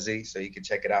Dragon Ball Z, so you can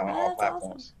check it out on all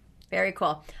platforms. Awesome. Very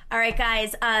cool. All right,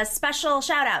 guys, special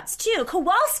shout outs to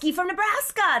Kowalski from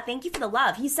Nebraska. Thank you for the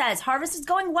love. He says, harvest is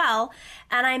going well,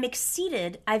 and I've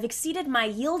exceeded my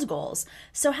yield goals.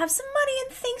 So have some money,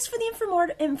 and thanks for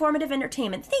the informative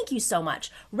entertainment. Thank you so much.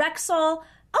 Rexall,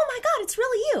 oh my God, it's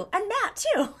really you. And Matt,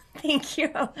 too. Thank you.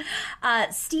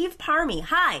 Steve Parmy,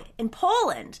 hi. In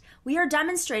Poland, we are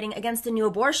demonstrating against the new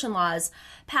abortion laws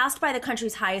passed by the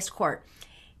country's highest court.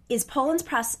 Is Poland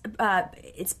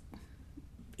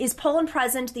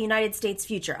present the United States'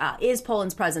 future? Is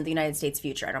Poland's present the United States'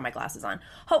 future? I don't have my glasses on.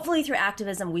 Hopefully through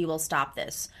activism, we will stop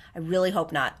this. I really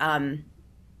hope not.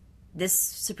 This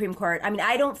Supreme Court, I mean,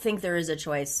 I don't think there is a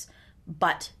choice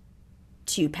but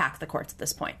to pack the courts at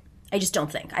this point. I just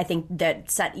don't think. I think that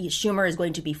Schumer is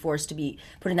going to be forced to be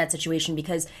put in that situation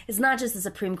because it's not just the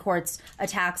Supreme Court's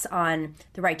attacks on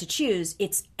the right to choose,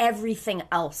 it's everything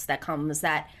else that comes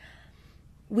that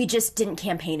we just didn't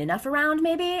campaign enough around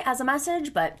maybe as a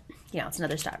message, but it's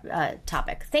another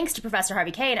topic. Thanks to Professor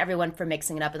Harvey K and everyone for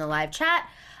mixing it up in the live chat.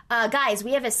 Guys,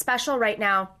 we have a special right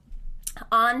now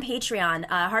on Patreon.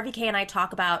 Harvey K and I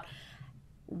talk about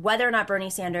whether or not Bernie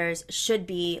Sanders should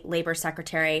be labor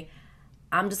secretary.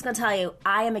 I'm just going to tell you,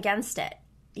 I am against it.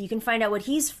 You can find out what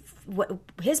his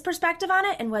perspective on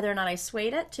it and whether or not I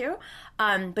swayed it too.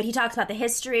 But he talks about the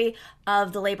history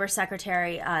of the labor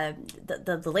secretary,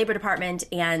 the labor department,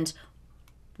 and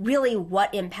really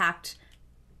what impact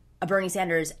a Bernie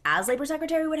Sanders as labor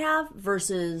secretary would have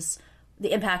versus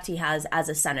the impact he has as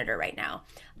a senator right now.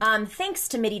 Thanks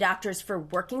to MIDI Doctors for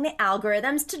working the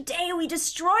algorithms. Today we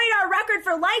destroyed our record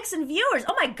for likes and viewers.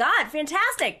 Oh my God,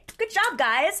 fantastic. Good job,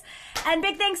 guys. And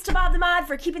big thanks to Bob the Mod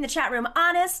for keeping the chat room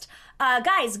honest.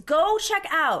 Guys, go check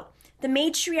out the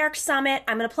Matriarch Summit.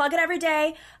 I'm going to plug it every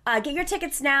day. Get your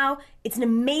tickets now. It's an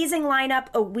amazing lineup.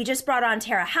 Oh, we just brought on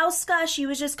Tara Hauska. She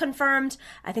was just confirmed.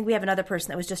 I think we have another person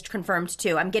that was just confirmed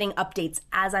too. I'm getting updates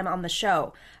as I'm on the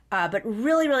show. But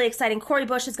really, really exciting. Corey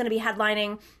Bush is going to be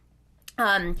headlining.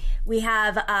 We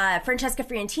have Francesca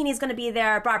Fiorentini is going to be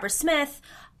there. Barbara Smith.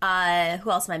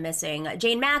 Who else am I missing?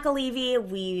 Jane McAlevey.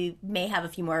 We may have a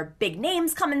few more big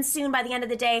names coming soon by the end of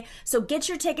the day. So get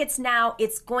your tickets now.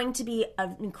 It's going to be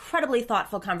an incredibly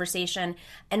thoughtful conversation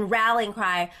and rallying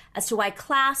cry as to why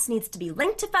class needs to be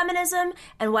linked to feminism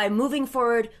and why moving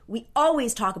forward, we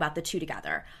always talk about the two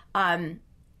together.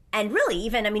 And really,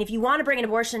 even, if you want to bring an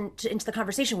abortion into the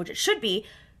conversation, which it should be,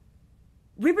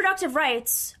 reproductive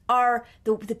rights are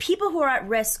the people who are at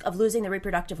risk of losing their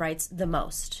reproductive rights the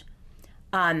most.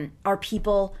 Are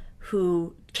people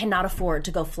who cannot afford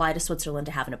to go fly to Switzerland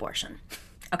to have an abortion,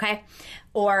 okay?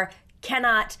 Or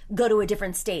cannot go to a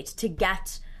different state to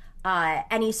get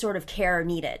any sort of care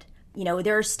needed. There are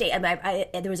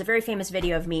there was a very famous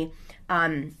video of me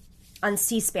on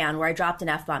C-SPAN where I dropped an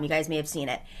F-bomb. You guys may have seen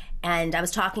it. And I was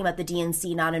talking about the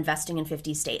DNC not investing in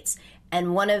 50 states.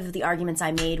 And one of the arguments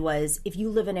I made was, if you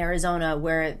live in Arizona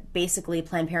where basically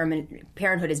Planned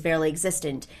Parenthood is barely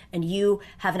existent and you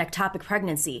have an ectopic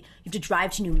pregnancy, you have to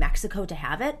drive to New Mexico to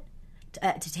have it,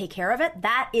 to take care of it.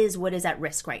 That is what is at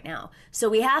risk right now. So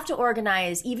we have to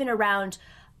organize even around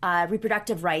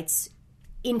reproductive rights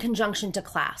in conjunction to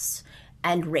class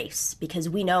and race, because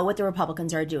we know what the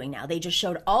Republicans are doing now. They just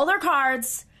showed all their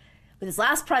cards with this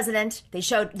last president. They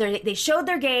showed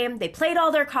their game. They played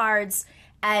all their cards.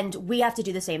 And we have to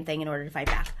do the same thing in order to fight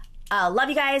back. Love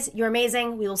you guys. You're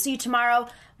amazing. We will see you tomorrow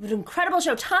with an incredible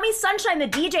show. Tommy Sunshine, the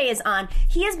DJ, is on.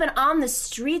 He has been on the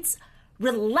streets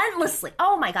relentlessly.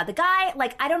 Oh my God. The guy,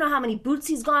 I don't know how many boots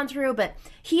he's gone through, but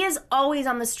he is always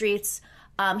on the streets.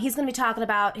 He's going to be talking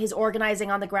about his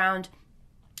organizing on the ground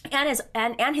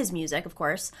and his music, of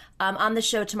course. On the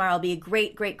show tomorrow will be a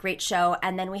great, great, great show.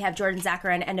 And then we have Jordan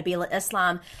Zakarin and Nabila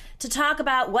Islam to talk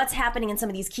about what's happening in some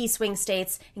of these key swing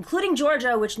states, including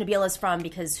Georgia, which Nabila is from,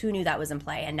 because who knew that was in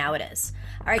play? And now it is.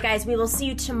 All right, guys, we will see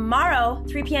you tomorrow,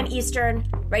 3 p.m. Eastern,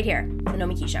 right here, The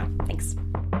Naomi Key Show. Thanks.